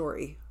dark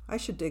story. I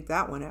should dig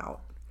that one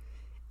out.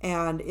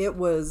 And it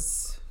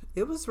was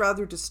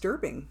rather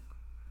disturbing.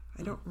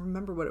 I don't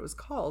remember what it was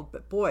called,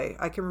 but boy,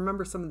 I can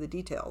remember some of the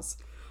details.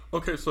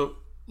 Okay, so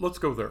let's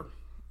go there.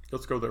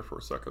 Let's go there for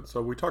a second.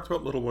 So we talked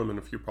about Little Women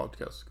a few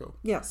podcasts ago.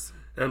 Yes.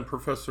 And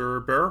Professor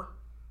Bear?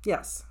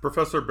 Yes.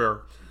 Professor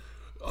Bear.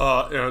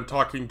 And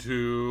talking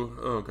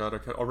to,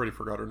 I already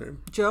forgot her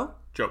name. Jo.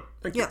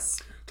 Thank you.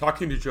 Yes.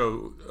 Talking to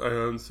Jo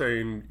and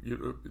saying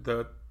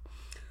that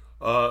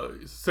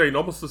saying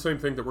almost the same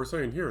thing that we're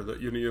saying here, that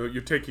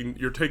you're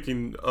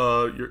taking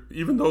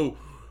even though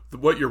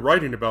what you're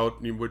writing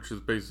about, which is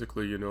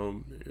basically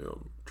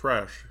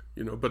trash,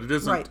 but it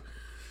isn't. Right.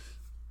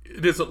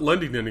 It isn't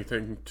lending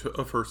anything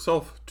of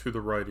herself to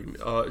the writing.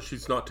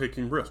 She's not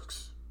taking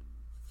risks.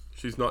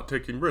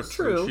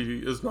 True. And she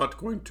is not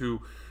going to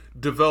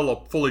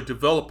fully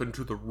develop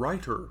into the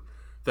writer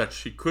that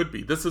she could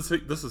be. This is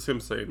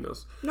him saying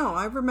this. No,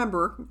 I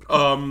remember.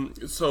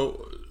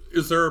 So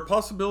is there a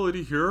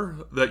possibility here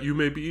that you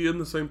may be in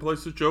the same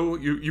place as Jo?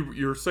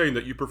 You're saying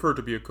that you prefer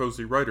to be a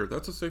cozy writer.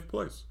 That's a safe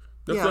place.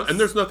 Yes. And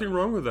there's nothing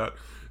wrong with that.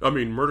 I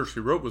mean, Murder,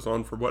 She Wrote was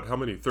on for what? How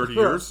many? 30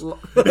 years?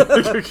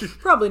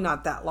 Probably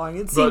not that long.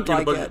 It seemed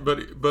like it. But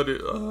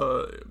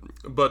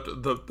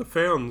the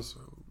fans,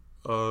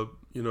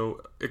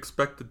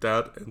 expected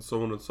that, and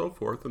so on and so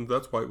forth, and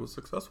that's why it was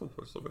successful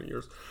for so many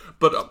years.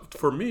 But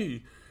for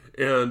me,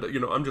 and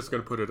I'm just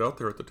going to put it out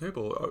there at the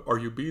table: are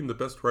you being the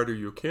best writer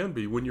you can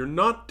be when you're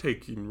not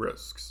taking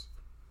risks?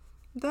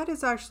 That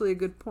is actually a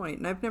good point,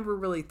 and I've never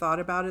really thought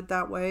about it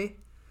that way.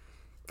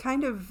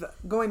 Kind of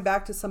going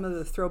back to some of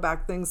the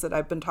throwback things that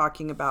I've been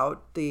talking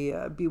about,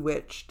 the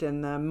Bewitched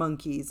and the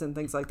Monkeys and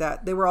things like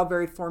that. They were all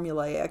very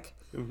formulaic.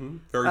 Mm-hmm.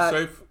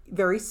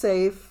 Very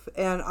safe.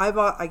 And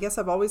I guess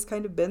I've always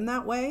kind of been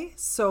that way.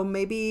 So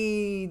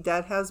maybe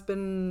that has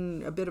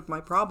been a bit of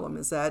my problem,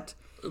 is that...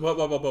 But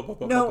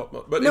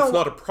it's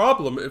not a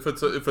problem if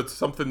it's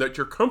something that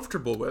you're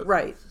comfortable with.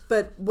 Right.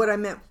 But what I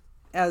meant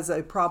as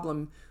a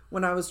problem...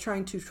 When I was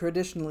trying to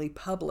traditionally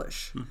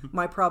publish,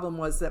 my problem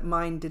was that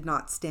mine did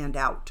not stand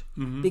out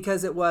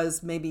because it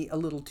was maybe a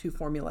little too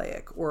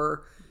formulaic.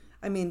 Or,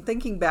 I mean,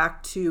 thinking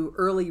back to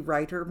early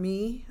writer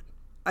me,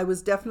 I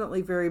was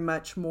definitely very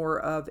much more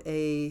of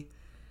a,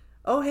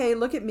 oh, hey,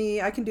 look at me.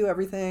 I can do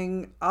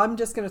everything. I'm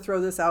just going to throw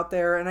this out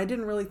there. And I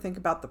didn't really think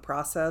about the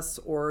process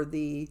or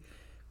the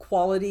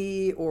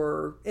quality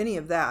or any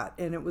of that.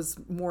 And it was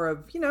more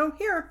of,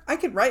 here, I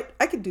can write.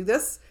 I can do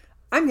this.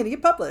 I'm going to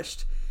get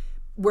published.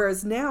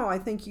 Whereas now, I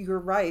think you're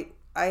right.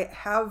 I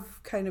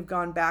have kind of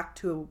gone back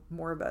to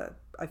more of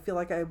I feel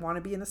like I want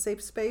to be in a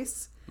safe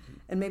space.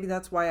 And maybe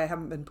that's why I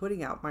haven't been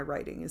putting out my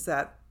writing, is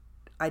that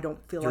I don't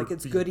feel like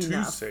it's good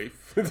enough.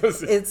 Safe.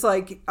 It's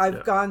like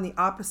I've gone the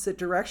opposite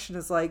direction.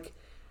 It's like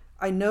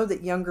I know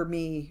that younger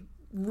me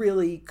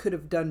really could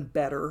have done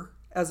better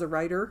as a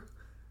writer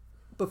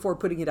before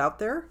putting it out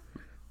there.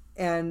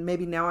 And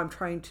maybe now I'm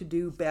trying to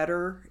do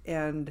better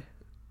and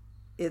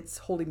it's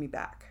holding me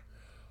back.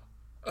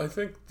 I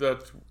think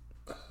that's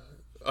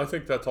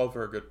all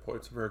very good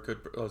points. A very good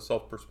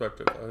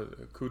self-perspective.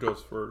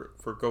 Kudos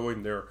for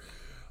going there.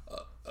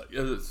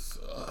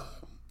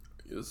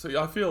 See,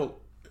 I feel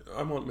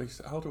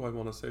how do I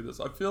want to say this?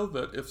 I feel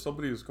that if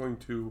somebody is going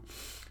to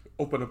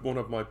open up one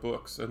of my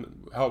books,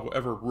 and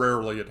however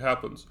rarely it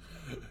happens,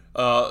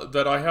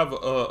 that I have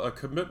a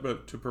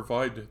commitment to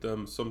provide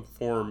them some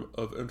form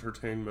of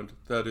entertainment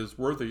that is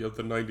worthy of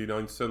the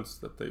 99 cents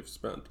that they've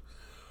spent.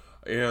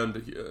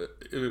 And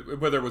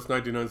whether it was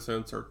 99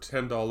 cents or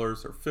 $10 or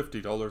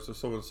 $50 or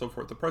so on and so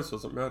forth, the price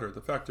doesn't matter.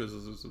 The fact is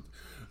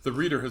the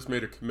reader has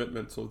made a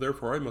commitment, so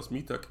therefore I must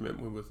meet that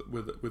commitment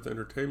with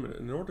entertainment.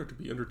 And in order to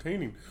be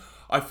entertaining,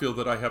 I feel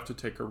that I have to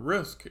take a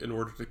risk in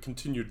order to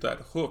continue that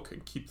hook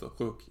and keep the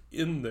hook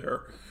in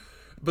there.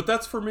 But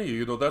that's for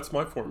me, that's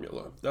my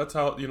formula. That's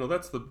how,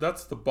 that's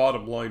the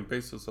bottom line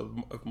basis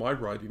of my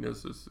writing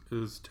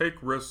is take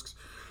risks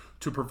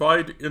to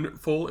provide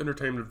full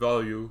entertainment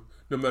value,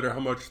 no matter how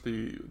much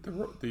the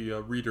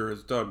reader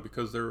has done,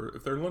 because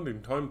if they're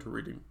lending time to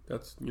reading,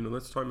 that's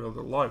time out of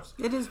their lives.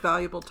 It is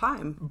valuable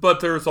time.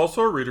 But there is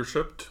also a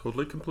readership,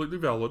 totally, completely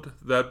valid,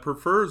 that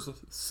prefers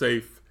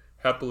safe,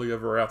 happily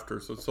ever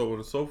afters, and so on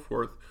and so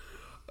forth.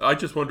 I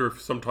just wonder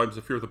if sometimes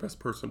if you're the best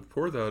person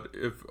for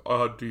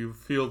that, do you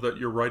feel that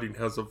your writing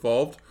has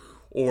evolved,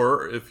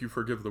 or if you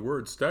forgive the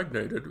word,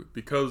 stagnated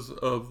because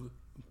of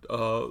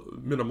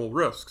minimal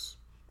risks?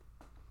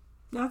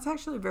 That's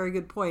actually a very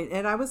good point.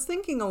 And I was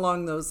thinking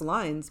along those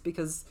lines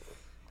because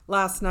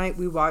last night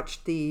we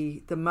watched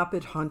the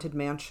Muppet Haunted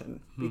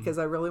Mansion because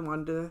I really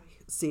wanted to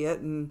see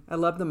it. And I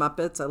love the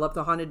Muppets. I love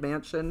the Haunted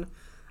Mansion.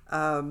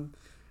 I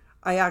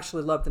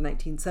actually love the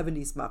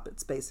 1970s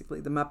Muppets,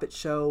 basically. The Muppet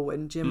Show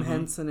and Jim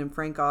Henson and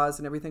Frank Oz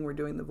and everything were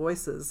doing the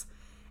voices.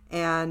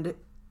 And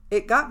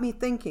it got me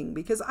thinking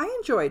because I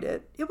enjoyed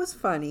it. It was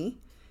funny.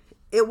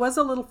 It was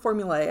a little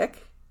formulaic.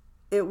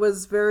 It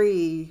was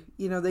very,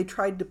 they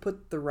tried to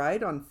put the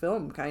ride on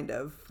film, kind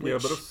of. Yeah,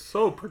 but it's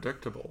so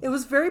predictable. It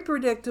was very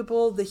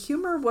predictable. The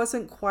humor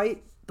wasn't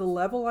quite the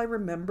level I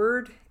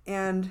remembered.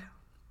 And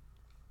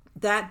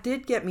that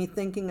did get me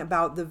thinking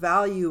about the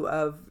value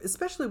of,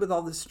 especially with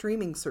all the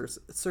streaming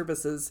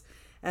services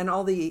and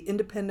all the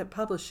independent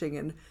publishing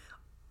and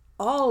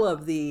all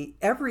of the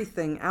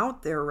everything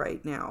out there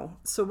right now.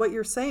 So what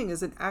you're saying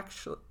is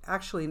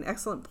actually an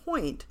excellent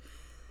point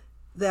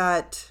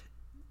that...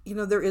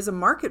 there is a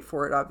market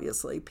for it,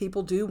 obviously.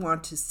 People do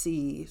want to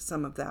see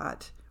some of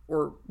that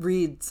or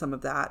read some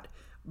of that.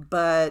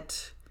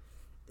 But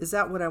is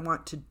that what I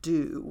want to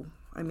do?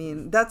 I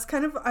mean, that's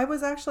kind of, I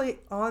was actually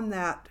on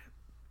that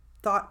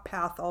thought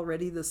path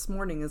already this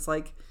morning. It's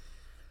like,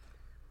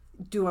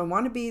 do I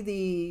want to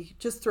be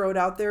just throw it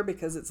out there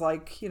because it's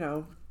like,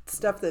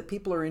 stuff that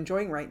people are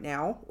enjoying right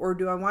now? Or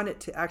do I want it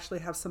to actually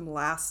have some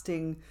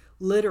lasting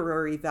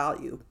literary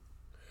value?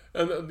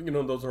 And,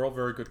 those are all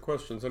very good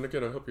questions. And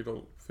again, I hope you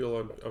don't feel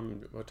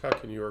I'm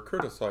attacking you or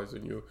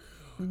criticizing you.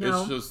 No.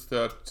 It's just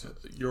that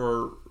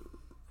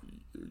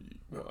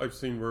I've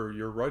seen where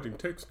your writing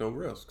takes no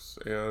risks.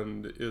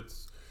 And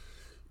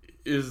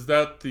is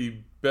that the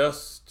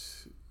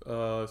best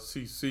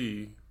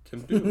CC can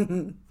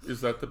do?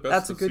 Is that the best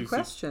That's a that good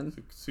question.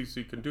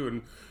 CC can do?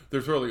 And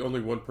there's really only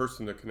one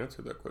person that can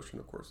answer that question,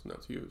 of course, and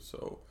that's you.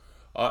 So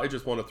I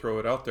just want to throw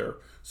it out there.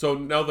 So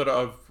now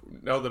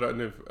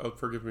that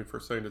forgive me for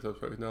saying it this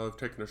way, now I've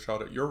taken a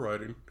shot at your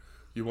writing.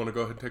 You want to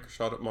go ahead and take a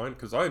shot at mine?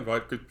 Because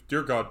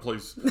dear God,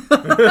 please.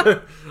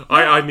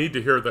 I need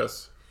to hear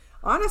this.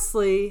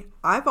 Honestly,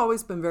 I've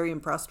always been very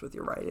impressed with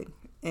your writing.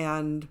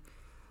 And,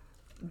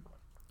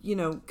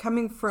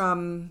 coming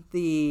from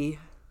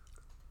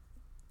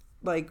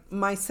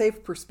my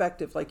safe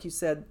perspective, like you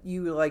said,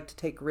 you like to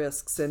take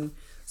risks. And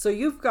so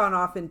you've gone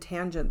off in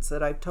tangents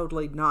that I've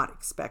totally not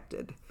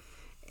expected.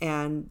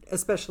 And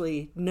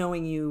especially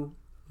knowing you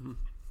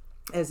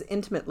as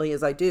intimately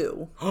as I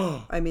do.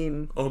 I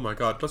mean... Oh my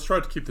God. Let's try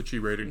to keep the G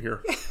rating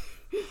here.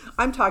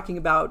 I'm talking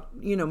about,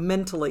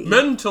 mentally.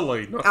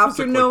 Mentally, not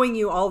After physically. knowing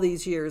you all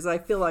these years, I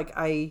feel like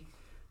I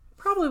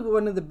probably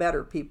one of the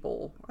better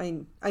people.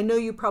 I know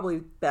you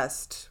probably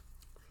best.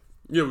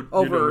 You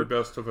know me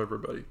best of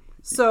everybody.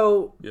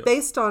 So, Yeah.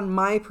 Based on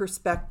my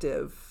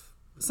perspective,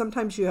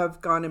 sometimes you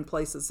have gone in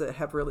places that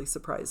have really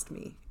surprised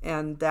me.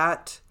 And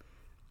that,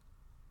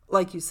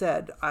 like you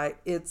said,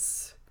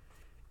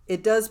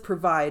 it does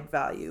provide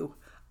value.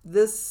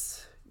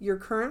 Your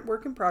current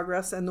work in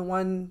progress and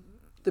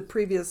the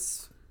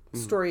previous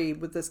story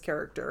with this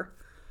character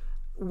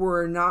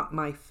were not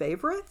my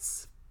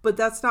favorites, but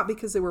that's not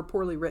because they were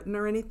poorly written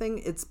or anything.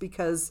 It's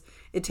because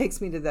it takes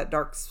me to that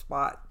dark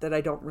spot that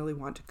I don't really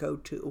want to go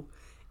to.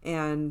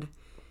 And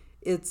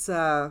it's,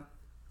 I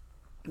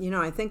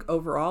think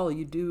overall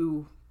you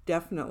do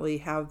definitely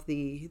have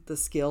the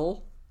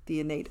skill,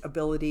 the innate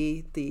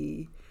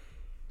ability,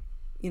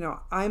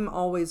 I'm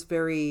always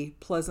very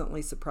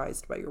pleasantly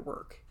surprised by your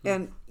work.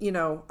 And,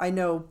 I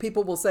know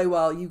people will say,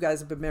 well, you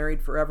guys have been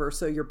married forever,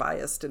 so you're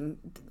biased. And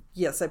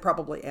yes, I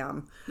probably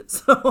am.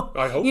 So,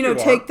 I hope you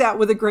take are. that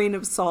with a grain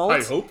of salt.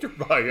 I hope you're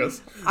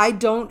biased. I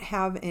don't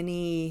have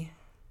any,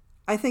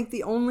 I think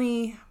the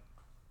only,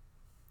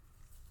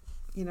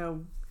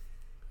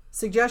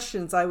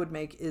 suggestions I would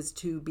make is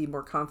to be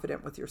more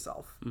confident with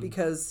yourself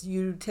because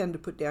you tend to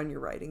put down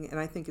your writing and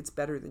I think it's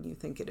better than you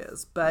think it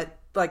is. But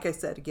like I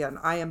said, again,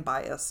 I am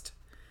biased.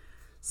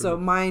 So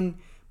mine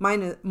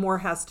more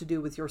has to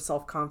do with your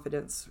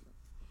self-confidence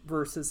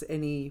versus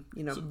any,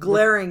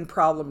 glaring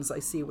problems I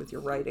see with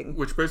your writing.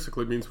 Which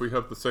basically means we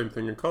have the same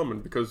thing in common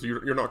because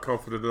you're not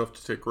confident enough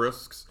to take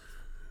risks.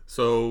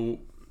 So,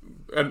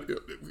 and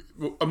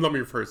let me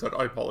rephrase that.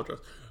 I apologize.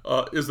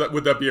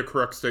 Would that be a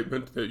correct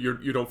statement that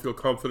you don't feel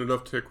confident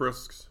enough to take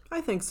risks?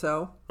 I think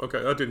so. Okay,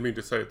 I didn't mean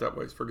to say it that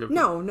way. Forgive me.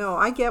 No,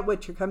 I get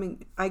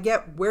I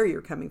get where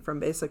you're coming from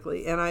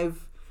basically. And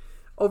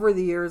over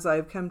the years,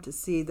 I've come to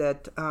see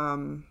that,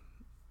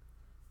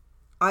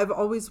 I've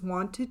always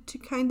wanted to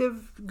kind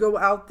of go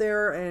out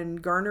there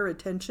and garner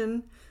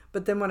attention.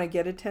 But then when I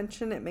get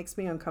attention, it makes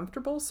me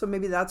uncomfortable. So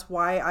maybe that's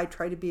why I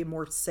try to be a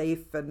more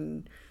safe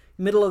and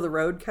middle of the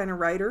road kind of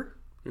writer.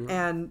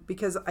 And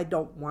because I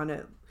don't want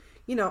to,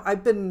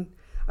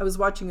 I was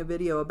watching a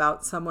video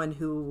about someone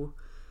who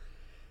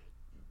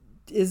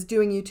is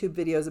doing YouTube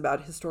videos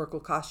about historical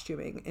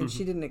costuming and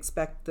she didn't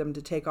expect them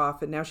to take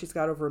off. And now she's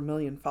got over 1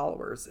 million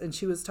followers. And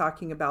she was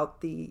talking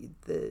about the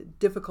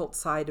difficult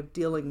side of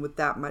dealing with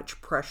that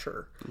much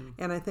pressure.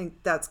 And I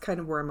think that's kind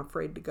of where I'm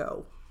afraid to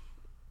go.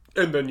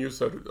 And then you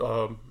said,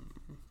 and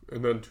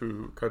then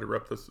to kind of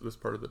wrap this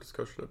part of the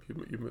discussion up,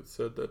 you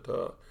said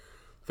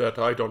that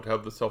I don't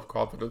have the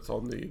self-confidence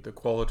on the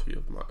quality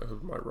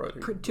of my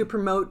writing. To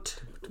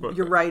promote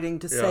your writing,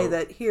 to say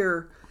that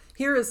here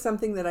is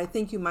something that I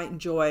think you might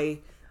enjoy.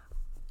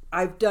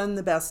 I've done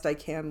the best I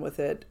can with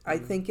it. I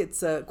think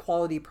it's a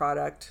quality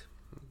product.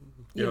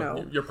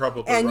 You're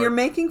probably and right. You're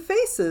making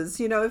faces.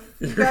 If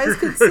you guys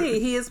could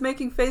see, he is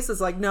making faces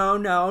like no.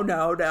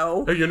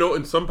 Hey,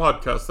 in some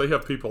podcasts they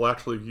have people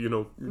actually,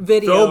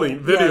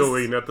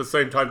 videoing at the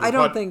same time. I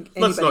don't think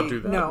Let's anybody, not do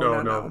that.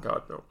 No,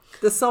 God, no.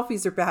 The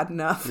selfies are bad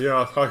enough.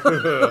 Yeah.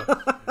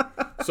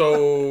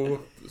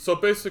 So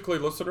basically,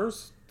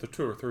 listeners, the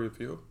 2 or 3 of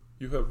you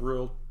have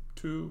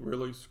two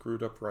really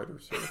screwed up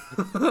writers here.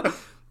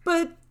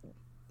 But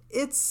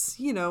it's,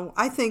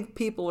 I think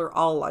people are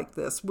all like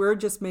this. We're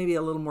just maybe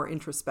a little more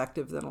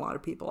introspective than a lot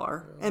of people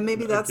are. And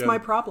maybe that's my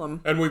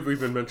problem. And we've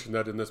even mentioned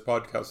that in this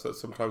podcast, that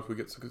sometimes we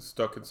get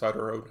stuck inside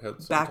our own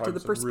heads. Back to the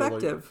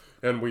perspective.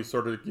 And we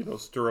sort of,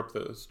 stir up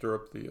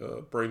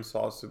the brain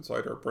sauce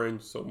inside our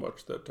brains so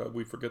much that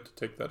we forget to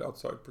take that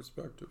outside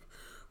perspective.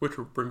 Which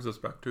brings us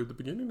back to the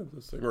beginning of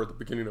this thing, or the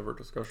beginning of our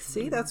discussion.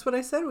 See, that's what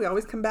I said. We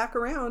always come back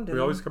around. We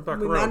always come back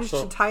around. We managed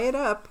to tie it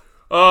up.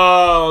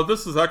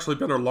 This has actually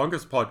been our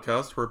longest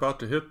podcast. We're about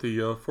to hit the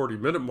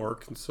 40-minute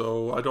mark, and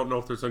so I don't know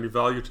if there's any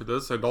value to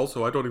this, and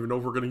also I don't even know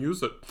if we're going to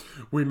use it.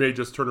 We may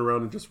just turn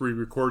around and just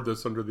re-record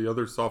this under the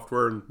other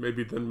software, and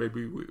maybe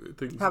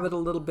things have it a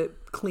little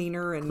bit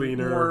cleaner,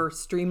 more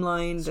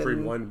streamlined,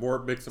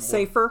 more makes it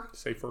safer.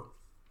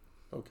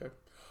 Okay.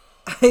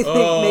 I think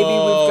maybe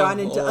we've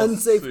gone into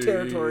unsafe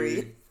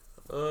territory.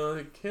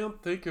 I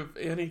can't think of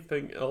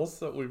anything else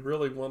that we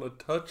really want to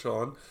touch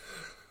on.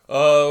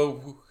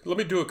 Let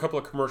me do a couple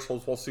of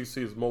commercials while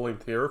CC is mulling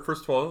here.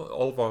 First of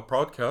all of our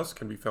podcasts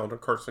can be found on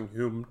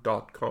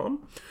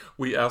carsonhume.com.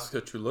 We ask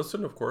that you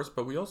listen, of course,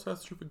 but we also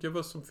ask you to give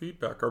us some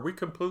feedback. Are we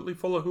completely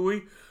full of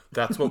hooey?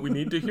 That's what we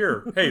need to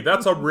hear. Hey,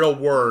 that's a real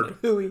word.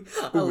 Hooey.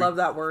 I love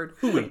that word.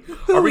 Hooey.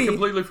 Are we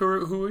completely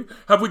hooey?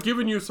 Have we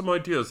given you some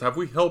ideas? Have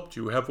we helped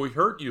you? Have we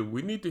hurt you?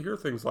 We need to hear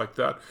things like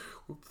that.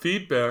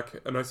 Feedback,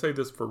 and I say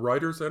this for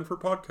writers and for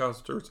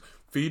podcasters,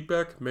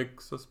 feedback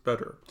makes us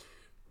better.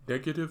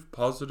 Negative,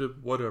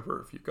 positive,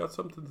 whatever. If you got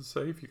something to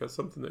say, if you got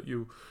something that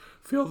you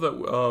feel that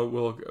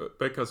will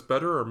make us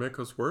better or make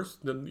us worse,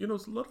 then,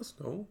 let us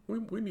know.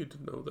 We need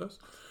to know this.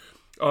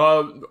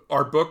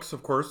 Our books,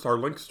 of course, our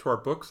links to our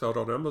books out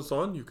on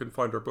Amazon. You can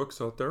find our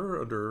books out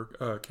there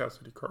under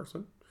Cassidy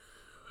Carson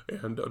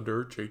and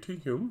under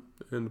JT Hume.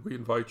 And we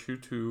invite you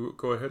to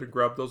go ahead and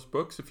grab those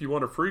books. If you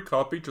want a free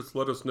copy, just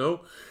let us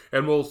know.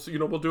 And we'll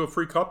do a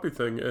free copy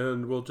thing.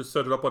 And we'll just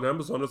set it up on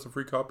Amazon as a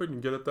free copy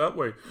and get it that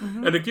way.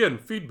 Mm-hmm. And again,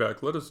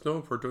 feedback. Let us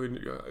know if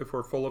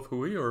we're full of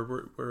hooey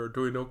or we're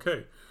doing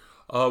okay.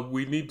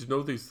 We need to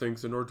know these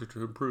things in order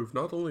to improve,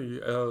 not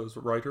only as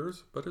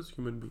writers, but as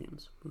human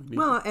beings.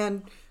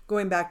 And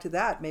going back to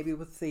that, maybe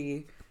with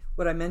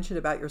what I mentioned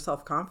about your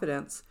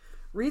self-confidence,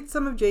 read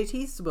some of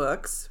JT's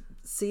books,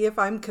 see if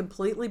I'm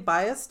completely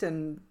biased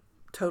and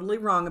totally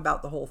wrong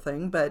about the whole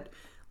thing, but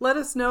let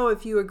us know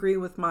if you agree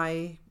with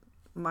my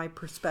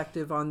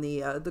perspective on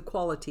the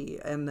quality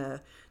and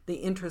the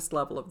interest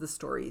level of the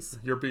stories.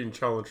 You're being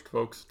challenged,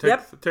 folks. Take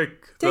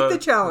the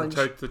challenge.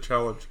 Take the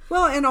challenge.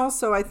 Well, and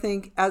also I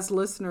think as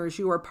listeners,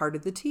 you are part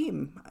of the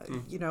team.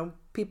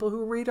 People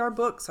who read our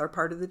books are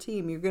part of the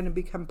team. You're going to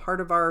become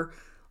part of our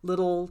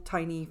little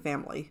tiny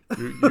family.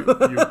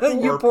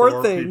 You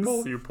poor things.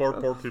 People. You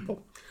poor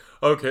people.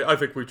 Okay, I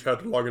think we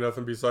chatted long enough,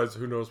 and besides,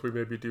 who knows, we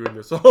may be doing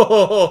this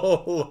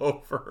all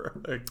over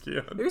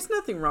again. There's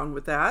nothing wrong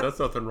with that. There's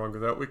nothing wrong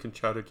with that. We can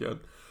chat again.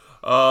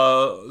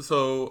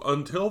 So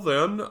until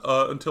then,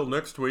 until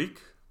next week,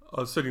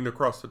 sitting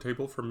across the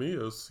table from me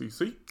is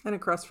CC. And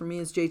across from me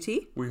is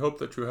JT. We hope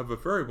that you have a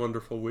very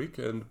wonderful week,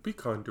 and be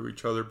kind to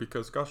each other,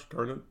 because gosh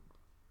darn it,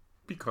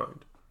 be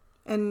kind.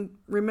 And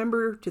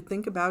remember to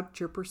think about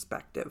your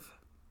perspective.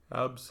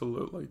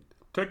 Absolutely.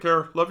 Take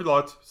care. Love you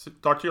lots.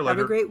 Talk to you later.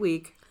 Have a great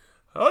week.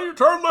 How you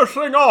turn this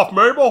thing off,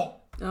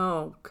 Mabel?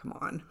 Oh, come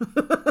on.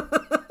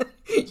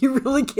 You really can't.